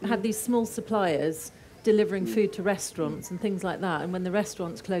 we had these small suppliers delivering food to restaurants and things like that, and when the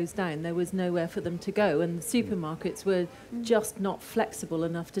restaurants closed down, there was nowhere for them to go, and the supermarkets were just not flexible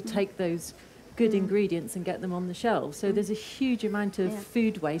enough to take those good ingredients and get them on the shelves. So there's a huge amount of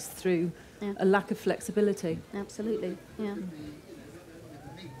food waste through a lack of flexibility. Absolutely, yeah.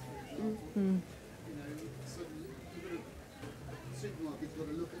 Supermarket's got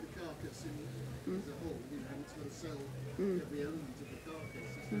to look at the carcass as a whole, you know, it's got to sell every element of the carcass.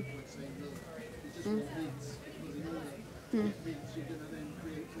 It's not like saying, look, you just want meats, because in order to get meats, you're going to then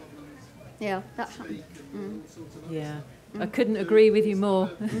create problems, Yeah, that happens. steak and all sorts of other Yeah, stuff. I couldn't agree with you more.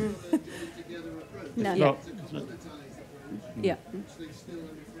 It's a together approach. No. Yeah. It's a commoditized approach, Yeah, which they still,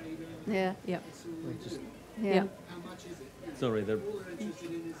 I'm afraid, are. Yeah, yeah, It's all they do. yeah. yeah. How much is it? Sorry, they're All they're interested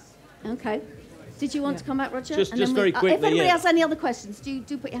in is Okay. Did you want to come out, Roger? Just- And just then very if quickly, anybody yeah. has any other questions, do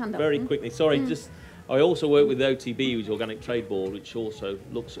put your hand up. very quickly. Sorry, just I also work with the OTB, which is Organic Trade Board, which also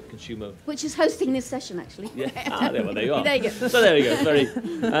looks at consumer. Which is hosting this session, actually. Yeah, there you are. There you go. So there you go.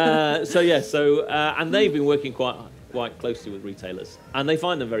 And they've been working quite closely with retailers, and they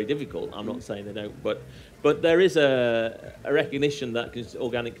find them very difficult. I'm not saying they don't, but there is a recognition that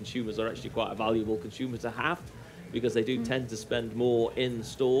organic consumers are actually quite a valuable consumer to have, because they do tend to spend more in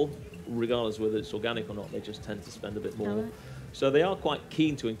store, regardless whether it's organic or not. They just tend to spend a bit more. All right. So they are quite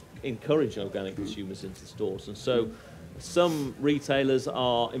keen to encourage organic consumers into stores, and so some retailers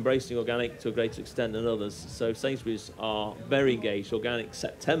are embracing organic to a greater extent than others. So Sainsbury's are very engaged. Organic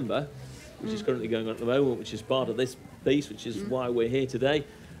September, which is currently going on at the moment, which is part of this piece, which is why we're here today,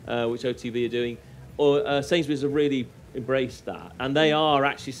 which OTB are doing. Sainsbury's have really embraced that, and they are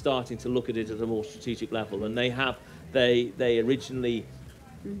actually starting to look at it at a more strategic level. And they originally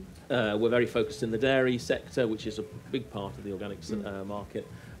were very focused in the dairy sector, which is a big part of the organic market.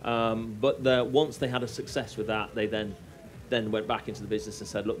 But once they had a success with that, they then went back into the business and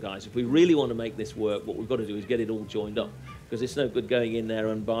said, look, guys, if we really want to make this work, what we've got to do is get it all joined up, because it's no good going in there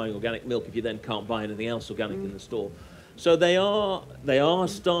and buying organic milk if you then can't buy anything else organic in the store. So they are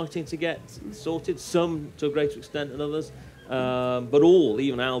starting to get sorted, some to a greater extent than others, but all,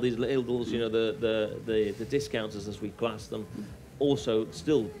 even Aldi's, Lidl's, you know, the discounters, as we class them, also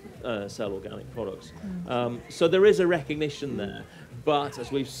still sell organic products. So there is a recognition there. But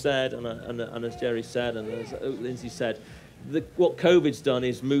as we've said, and as Jerry said, and as Lindsay said, what COVID's done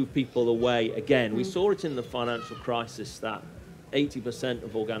is move people away again. We saw it in the financial crisis that 80%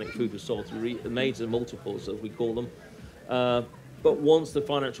 of organic food was sold through major multiples, as we call them. But once the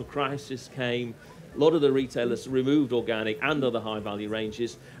financial crisis came, a lot of the retailers removed organic and other high-value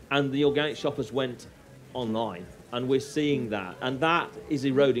ranges, and the organic shoppers went online. And we're seeing that. And that is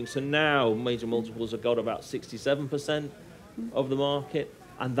eroding. So now major multiples have got about 67% of the market,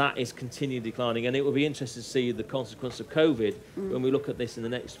 and that is continually declining. And it will be interesting to see the consequence of COVID when we look at this in the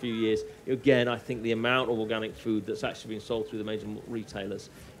next few years. Again, I think the amount of organic food that's actually being sold through the major retailers,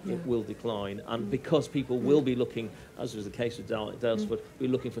 it will decline. And because people will be looking, as was the case with Daylesford, be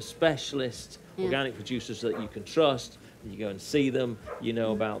looking for specialist organic producers that you can trust. You go and see them, you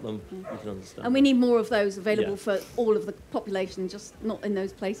know about them, you can understand. And we need more of those available Yeah. for all of the population, just not in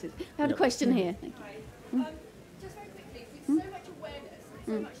those places. I had a question here. Thank you. Just very quickly, with so much awareness, and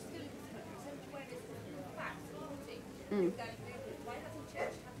so much still in this country, so much awareness of the facts supporting the organic movement, why hasn't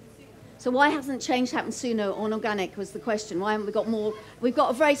change happened sooner? So why hasn't change happened sooner on organic was the question. Why haven't we got more? We've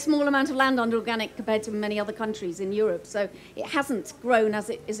got a very small amount of land under organic compared to many other countries in Europe. So it hasn't grown as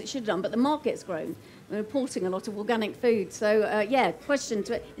it should have done, but the market's grown. We're importing a lot of organic food. So, question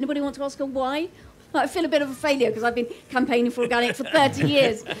to it. Anybody want to ask her why? I feel a bit of a failure because I've been campaigning for organic for 30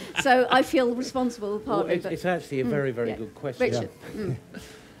 years, so I feel responsible partly. Well, it's actually a very, very good question. Richard.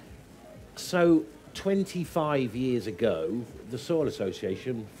 So 25 years ago, the Soil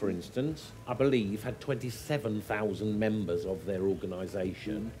Association, for instance, I believe, had 27,000 members of their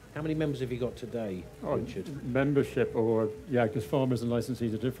organisation. How many members have you got today, Richard? Membership, or because farmers and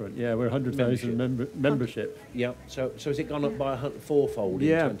licensees are different. Yeah, we're 100,000 membership. Yeah. So has it gone up by fourfold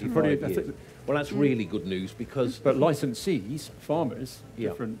in 25 years? Well, that's really good news because... But licensees, farmers,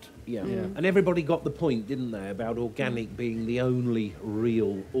 different. Yeah. And everybody got the point, didn't they, about organic being the only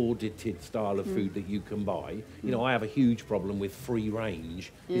real audited style of food that you can buy. You know, I have a huge problem with free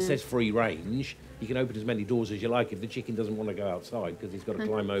range. It says free range. You can open as many doors as you like. If the chicken doesn't want to go outside because he's got to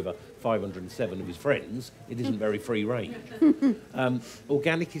climb over 507 of his friends, it isn't very free range.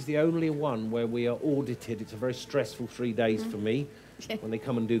 Organic is the only one where we are audited. It's a very stressful 3 days for me when they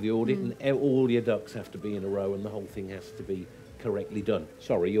come and do the audit, and all your ducks have to be in a row and the whole thing has to be correctly done.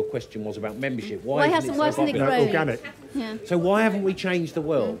 Sorry, your question was about membership. Why hasn't it grown? Organic. Yeah. So why haven't we changed the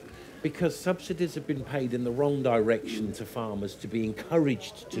world? Because subsidies have been paid in the wrong direction to farmers to be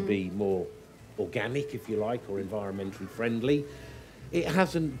encouraged to be more organic, if you like, or environmentally friendly. It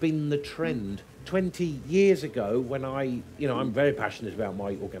hasn't been the trend. 20 years ago, when I'm very passionate about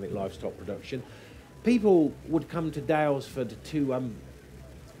my organic livestock production, people would come to Daylesford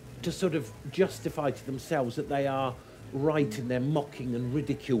to sort of justify to themselves that they are right in their mocking and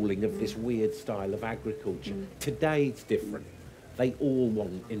ridiculing of this weird style of agriculture. Today it's different. They all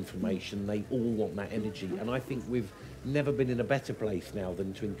want information, they all want that energy, and I think we've never been in a better place now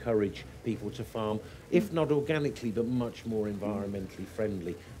than to encourage people to farm, if not organically, but much more environmentally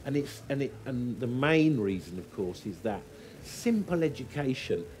friendly. And the main reason, of course, is that simple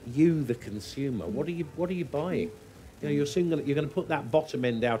education. You, the consumer, what are you buying? You know, you're going to put that bottom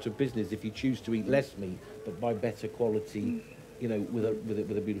end out of business if you choose to eat less meat, but buy better quality. You know,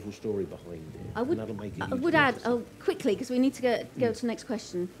 with a beautiful story behind it. I would add quickly, because we need to go to the next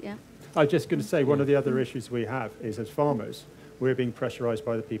question. Yeah. I was just going to say, one of the other issues we have is, as farmers, we're being pressurised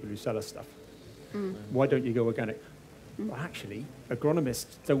by the people who sell us stuff. Why don't you go organic? Well, actually,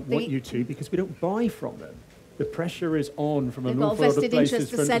 agronomists don't want you to, because we don't buy from them. The pressure is on from an awful lot of places. They've got a vested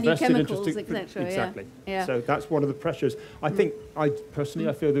interest to sell you chemicals, etc. Exactly. Yeah. So that's one of the pressures. I think, I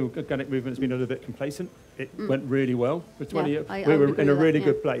feel the organic movement has been a little bit complacent. It went really well for 20 years. We were in a really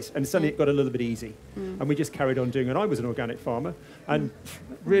good place. And suddenly it got a little bit easy. And we just carried on doing it. I was an organic farmer. And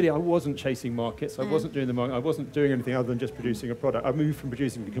really, I wasn't chasing markets. I wasn't doing the market. I wasn't doing anything other than just producing a product. I moved from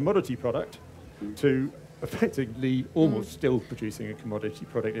producing a commodity product to effectively almost still producing a commodity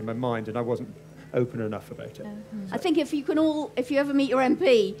product in my mind. And I wasn't open enough about it. I think if you ever meet your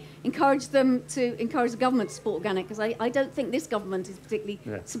MP, encourage the government to support organic, because I don't think this government is particularly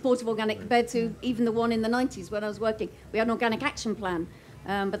supportive of organic compared to even the one in the 90s when I was working. We had an organic action plan,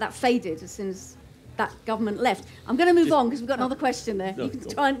 but that faded as soon as that government left. I'm going to move on because we've got another question there. You can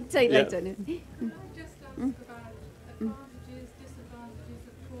try and take later. Can I just ask about advantages, disadvantages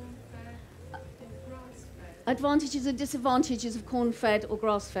of corn-fed or grass-fed? Advantages and disadvantages of corn-fed or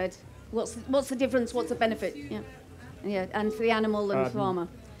grass-fed. What's the difference? What's the benefit? Yeah, and for the animal and farmer.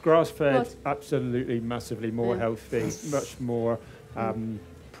 Grass-fed, absolutely, massively more healthy, much more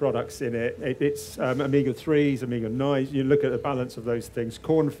products in it. It's omega-3s, omega-9s. You look at the balance of those things.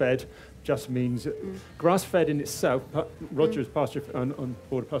 Corn-fed just means grass-fed in itself. Roger's pasture on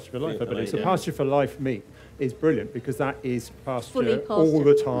board Pasture for Life, I believe. So Pasture for Life meat is brilliant because that is pasture all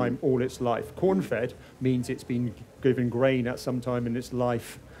the time, all its life. Corn-fed means it's been given grain at some time in its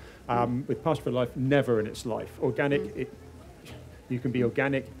life. With Pasture for Life, never in its life. Organic, you can be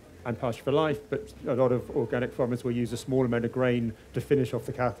organic and Pasture for Life, but a lot of organic farmers will use a small amount of grain to finish off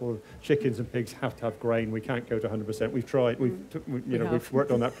the cattle. Chickens and pigs have to have grain. We can't go to 100%. We've tried. We've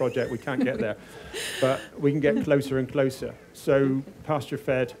worked on that project. We can't get there, but we can get closer and closer. So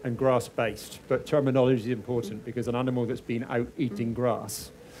pasture-fed and grass-based, but terminology is important because an animal that's been out eating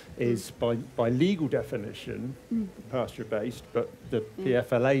grass is by legal definition pasture-based, but the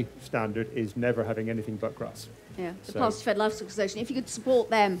PFLA standard is never having anything but grass. Yeah, the Pasture-Fed Livestock Association. If you could support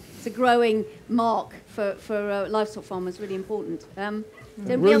them, it's a growing mark for livestock farmers, really important.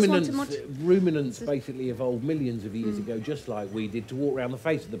 Ruminants basically evolved millions of years ago, just like we did, to walk around the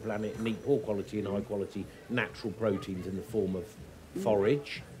face of the planet and eat poor quality and high quality natural proteins in the form of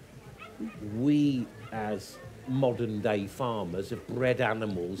forage. We, as modern day farmers, have bred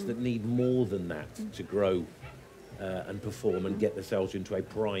animals that need more than that to grow and perform and get themselves into a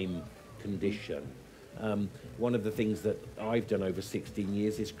prime condition. One of the things that I've done over 16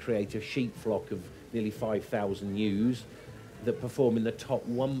 years is create a sheep flock of nearly 5,000 ewes. that perform in the top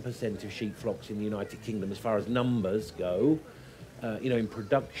 1% of sheep flocks in the United Kingdom as far as numbers go, in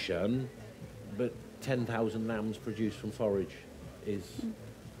production, but 10,000 lambs produced from forage is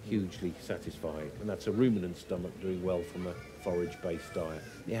hugely satisfying, and that's a ruminant stomach doing well from a forage-based diet.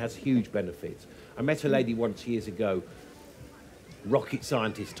 It has huge benefits. I met a lady once years ago, rocket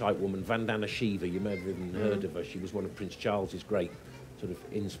scientist type woman, Vandana Shiva. You may have even heard of her. She was one of Prince Charles's great sort of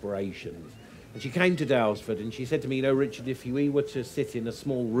inspirations. And she came to Daylesford and she said to me, Richard, if we were to sit in a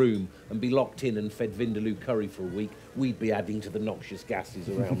small room and be locked in and fed Vindaloo curry for a week, we'd be adding to the noxious gases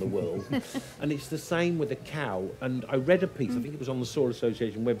around the world. And it's the same with a cow. And I read a piece, I think it was on the Soil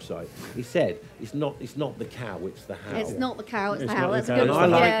Association website. It said, it's not the cow, it's the how. It's not the cow, it's the how. not That's the a cow, good And one. I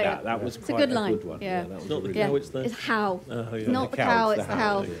like Yeah, that. That was It's a quite good a line. good one. Yeah. That was It's not a the really cow, good it's the... It's how. Oh, yeah. It's not The the cow, cow, it's it's the the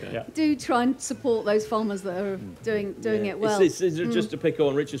how. how. Yeah. Do try and support those farmers that are doing it well. It's just to pick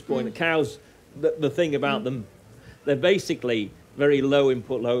on Richard's point, the cows, the thing about them, they're basically very low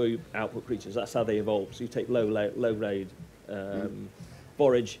input, low output creatures. That's how they evolve. So you take low grade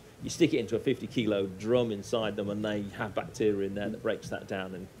forage, you stick it into a 50-kilo drum inside them, and they have bacteria in there that breaks that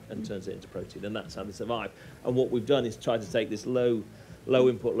down and turns it into protein, and that's how they survive. And what we've done is try to take this low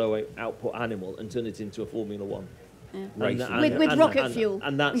input, low output animal and turn it into a Formula One. Yeah. With rocket fuel.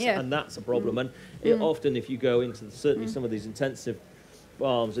 And that's a problem. And often, if you go into certainly some of these intensive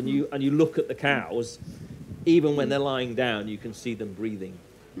farms and you look at the cows, even when they're lying down, you can see them breathing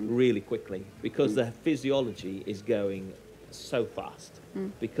really quickly because their physiology is going so fast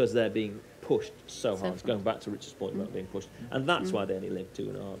because they're being pushed so hard. It's going back to Richard's point about being pushed. And that's why they only live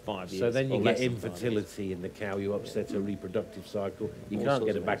 2.5, 5 years. So then you or get less than 5 years. infertility in the cow, you upset her reproductive cycle, you All can't sorts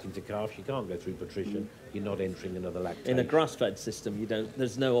get her of back ways. into calf, she can't go through patrician, you're not entering another lactation. In a grass-fed system,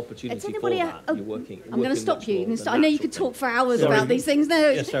 there's no opportunity Has for anybody that. oh, You're working. I'm going to stop you. I know you could talk for hours Sorry. about these things. No,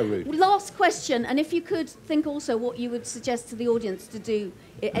 You're so rude. Last question, and if you could think also what you would suggest to the audience to do,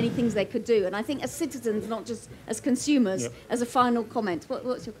 any things they could do, and I think as citizens, not just as consumers, as a final comment.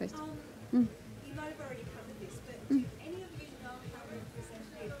 What's your question? You might have already covered this, but do any of you know how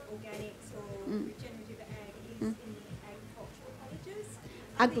representative organics or regenerative ag is in the agricultural colleges?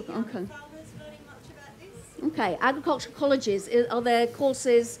 Okay. Farmers learning much about this? Okay, agricultural colleges, are there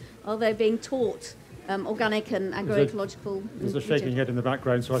courses, are they being taught organic and agroecological? There's a shaking head in the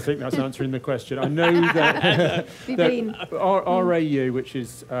background, so I think that's answering the question. I know that, RAU, which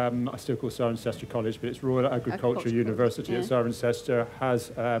is, I still call Cirencester College, but it's Royal Agricultural University at Cirencester, has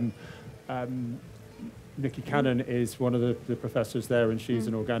Nikki Cannon is one of the professors there, and she's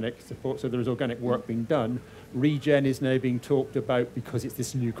an organic support. So there is organic work being done. Regen is now being talked about because it's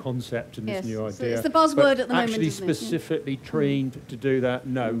this new concept and this new idea. So it's the buzzword at the moment, actually isn't it? specifically trained to do that,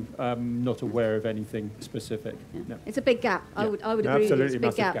 no. I'm not aware of anything specific. No. It's a big gap. I would agree with you. It's a Absolutely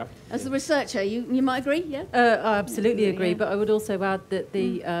big massive gap. As the researcher, you might agree, yeah? I absolutely agree, Yeah. but I would also add that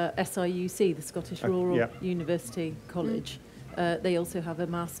the SIUC, the Scottish Rural University College, they also have a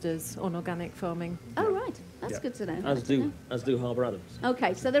master's on organic farming. Oh, right. That's good to know. As do Harbour Adams.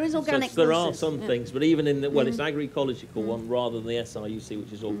 Okay, so there is organic So there are courses. some things, but even in it's an agri-ecological one rather than the SIUC,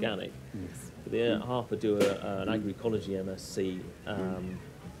 which is organic. The Harper do an agri-ecology MSc,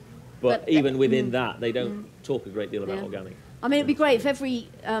 but even within that, they don't talk a great deal about organic. I mean, it'd be great if every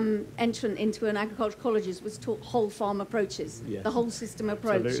entrant into an agricultural college was taught whole farm approaches, Yes. the whole system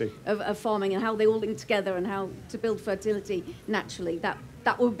approach of farming and how they all link together and how to build fertility naturally.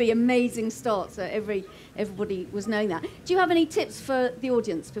 That would be amazing start. So everybody was knowing that. Do you have any tips for the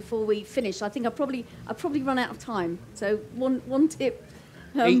audience before we finish? I think I probably run out of time. So one tip.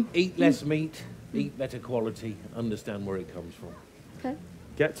 Eat less meat, eat better quality, understand where it comes from. Okay.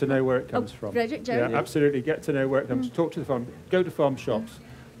 Get to know where it comes from. Frederick, Jerry? Yeah, absolutely. Get to know where it comes. Talk to the farm. Go to farm shops.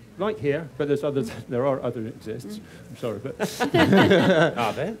 Like here, but there's others. There are other exists. I'm sorry, but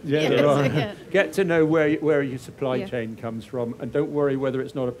Are there? yeah, there are. Get to know where your supply chain comes from, and don't worry whether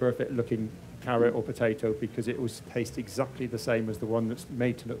it's not a perfect-looking carrot or potato, because it will taste exactly the same as the one that's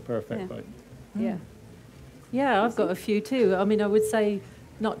made to look perfect. Yeah, I've got a few too. I mean, I would say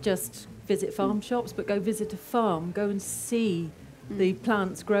not just visit farm shops, but go visit a farm, go and see the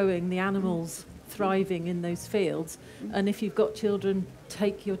plants growing, the animals thriving in those fields. And if you've got children,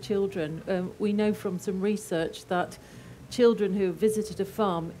 take your children. We know from some research that children who have visited a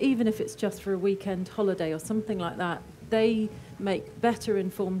farm, even if it's just for a weekend holiday or something like that, they make better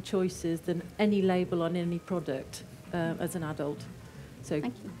informed choices than any label on any product as an adult. So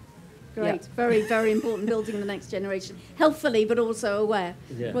Thank you. Great. Very, very important, building the next generation. Healthfully, but also aware.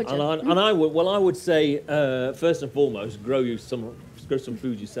 Yeah. Roger. And I would say, first and foremost, grow some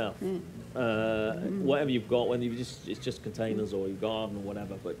food yourself. Whatever you've got, whether it's just containers or your garden or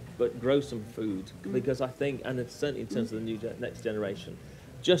whatever, but grow some food, because I think, and it's certainly in terms of the next generation,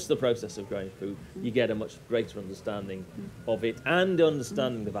 just the process of growing food, you get a much greater understanding of it and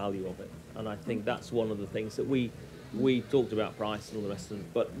understanding the value of it. And I think that's one of the things that we talked about price and all the rest of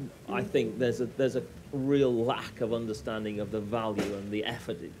it, but I think there's a real lack of understanding of the value and the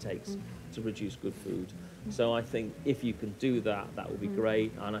effort it takes to produce good food. So I think if you can do that, that would be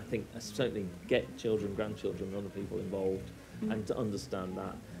great. And I think certainly get children, grandchildren, and other people involved and to understand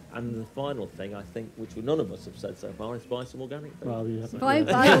that. And the final thing, I think, which none of us have said so far, is buy some organic food. Well, yeah. Buy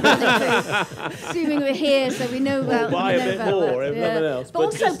organic food. Assuming we're here, so we know about. Buy a bit more, if nothing else. But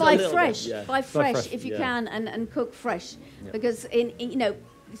also just buy a little fresh. bit, yeah. Buy fresh fresh. if you Yeah. can, and cook fresh, because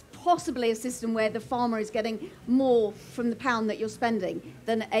it's possibly a system where the farmer is getting more from the pound that you're spending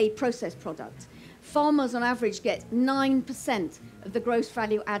than a processed product. Farmers on average get 9% of the gross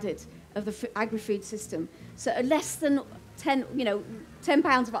value added of the agri-food system. So less than 10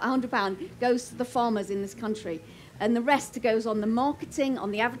 pounds of £100 goes to the farmers in this country, and the rest goes on the marketing,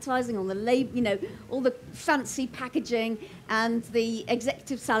 on the advertising, on the label, all the fancy packaging and the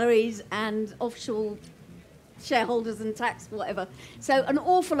executive salaries and offshore shareholders and tax, whatever. So an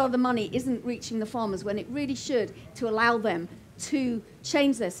awful lot of the money isn't reaching the farmers when it really should, to allow them to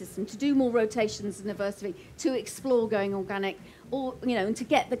change their system, to do more rotations and diversity, to explore going organic, or and to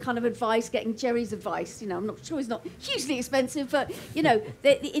get the kind of advice, getting Jerry's advice. I'm not sure it's not hugely expensive, but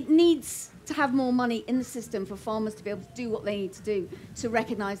it needs to have more money in the system for farmers to be able to do what they need to do to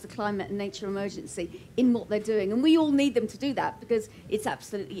recognise the climate and nature emergency in what they're doing. And we all need them to do that, because it's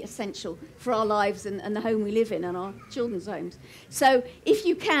absolutely essential for our lives and the home we live in and our children's homes. So if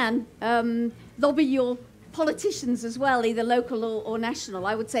you can, lobby your politicians as well, either local or national.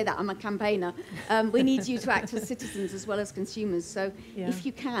 I would say that I'm a campaigner. We need you to act as citizens as well as consumers. So if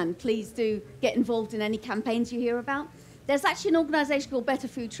you can, please do get involved in any campaigns you hear about. There's actually an organisation called Better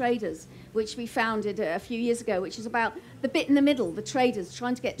Food Traders, which we founded a few years ago, which is about the bit in the middle, the traders,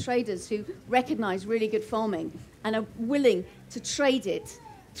 trying to get traders who recognise really good farming and are willing to trade it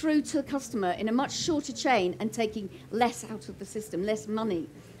through to the customer in a much shorter chain and taking less out of the system, less money.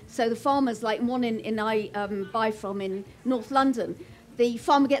 So the farmers, like one I buy from in North London, the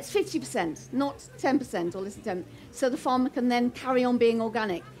farmer gets 50%, not 10% or less than 10%. So the farmer can then carry on being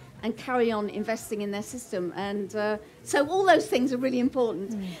organic and carry on investing in their system. And so all those things are really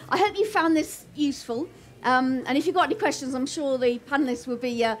important. I hope you found this useful. And if you've got any questions, I'm sure the panellists will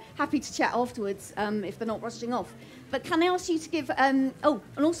be happy to chat afterwards if they're not rushing off. But can I ask you to give, and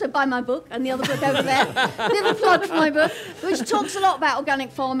also buy my book and the other book over there, the other plug for my book, which talks a lot about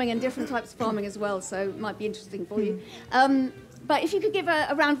organic farming and different types of farming as well, so it might be interesting for you. But if you could give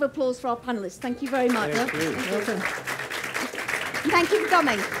a round of applause for our panellists. Thank you very much. Thank you. Thank you for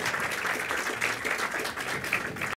coming.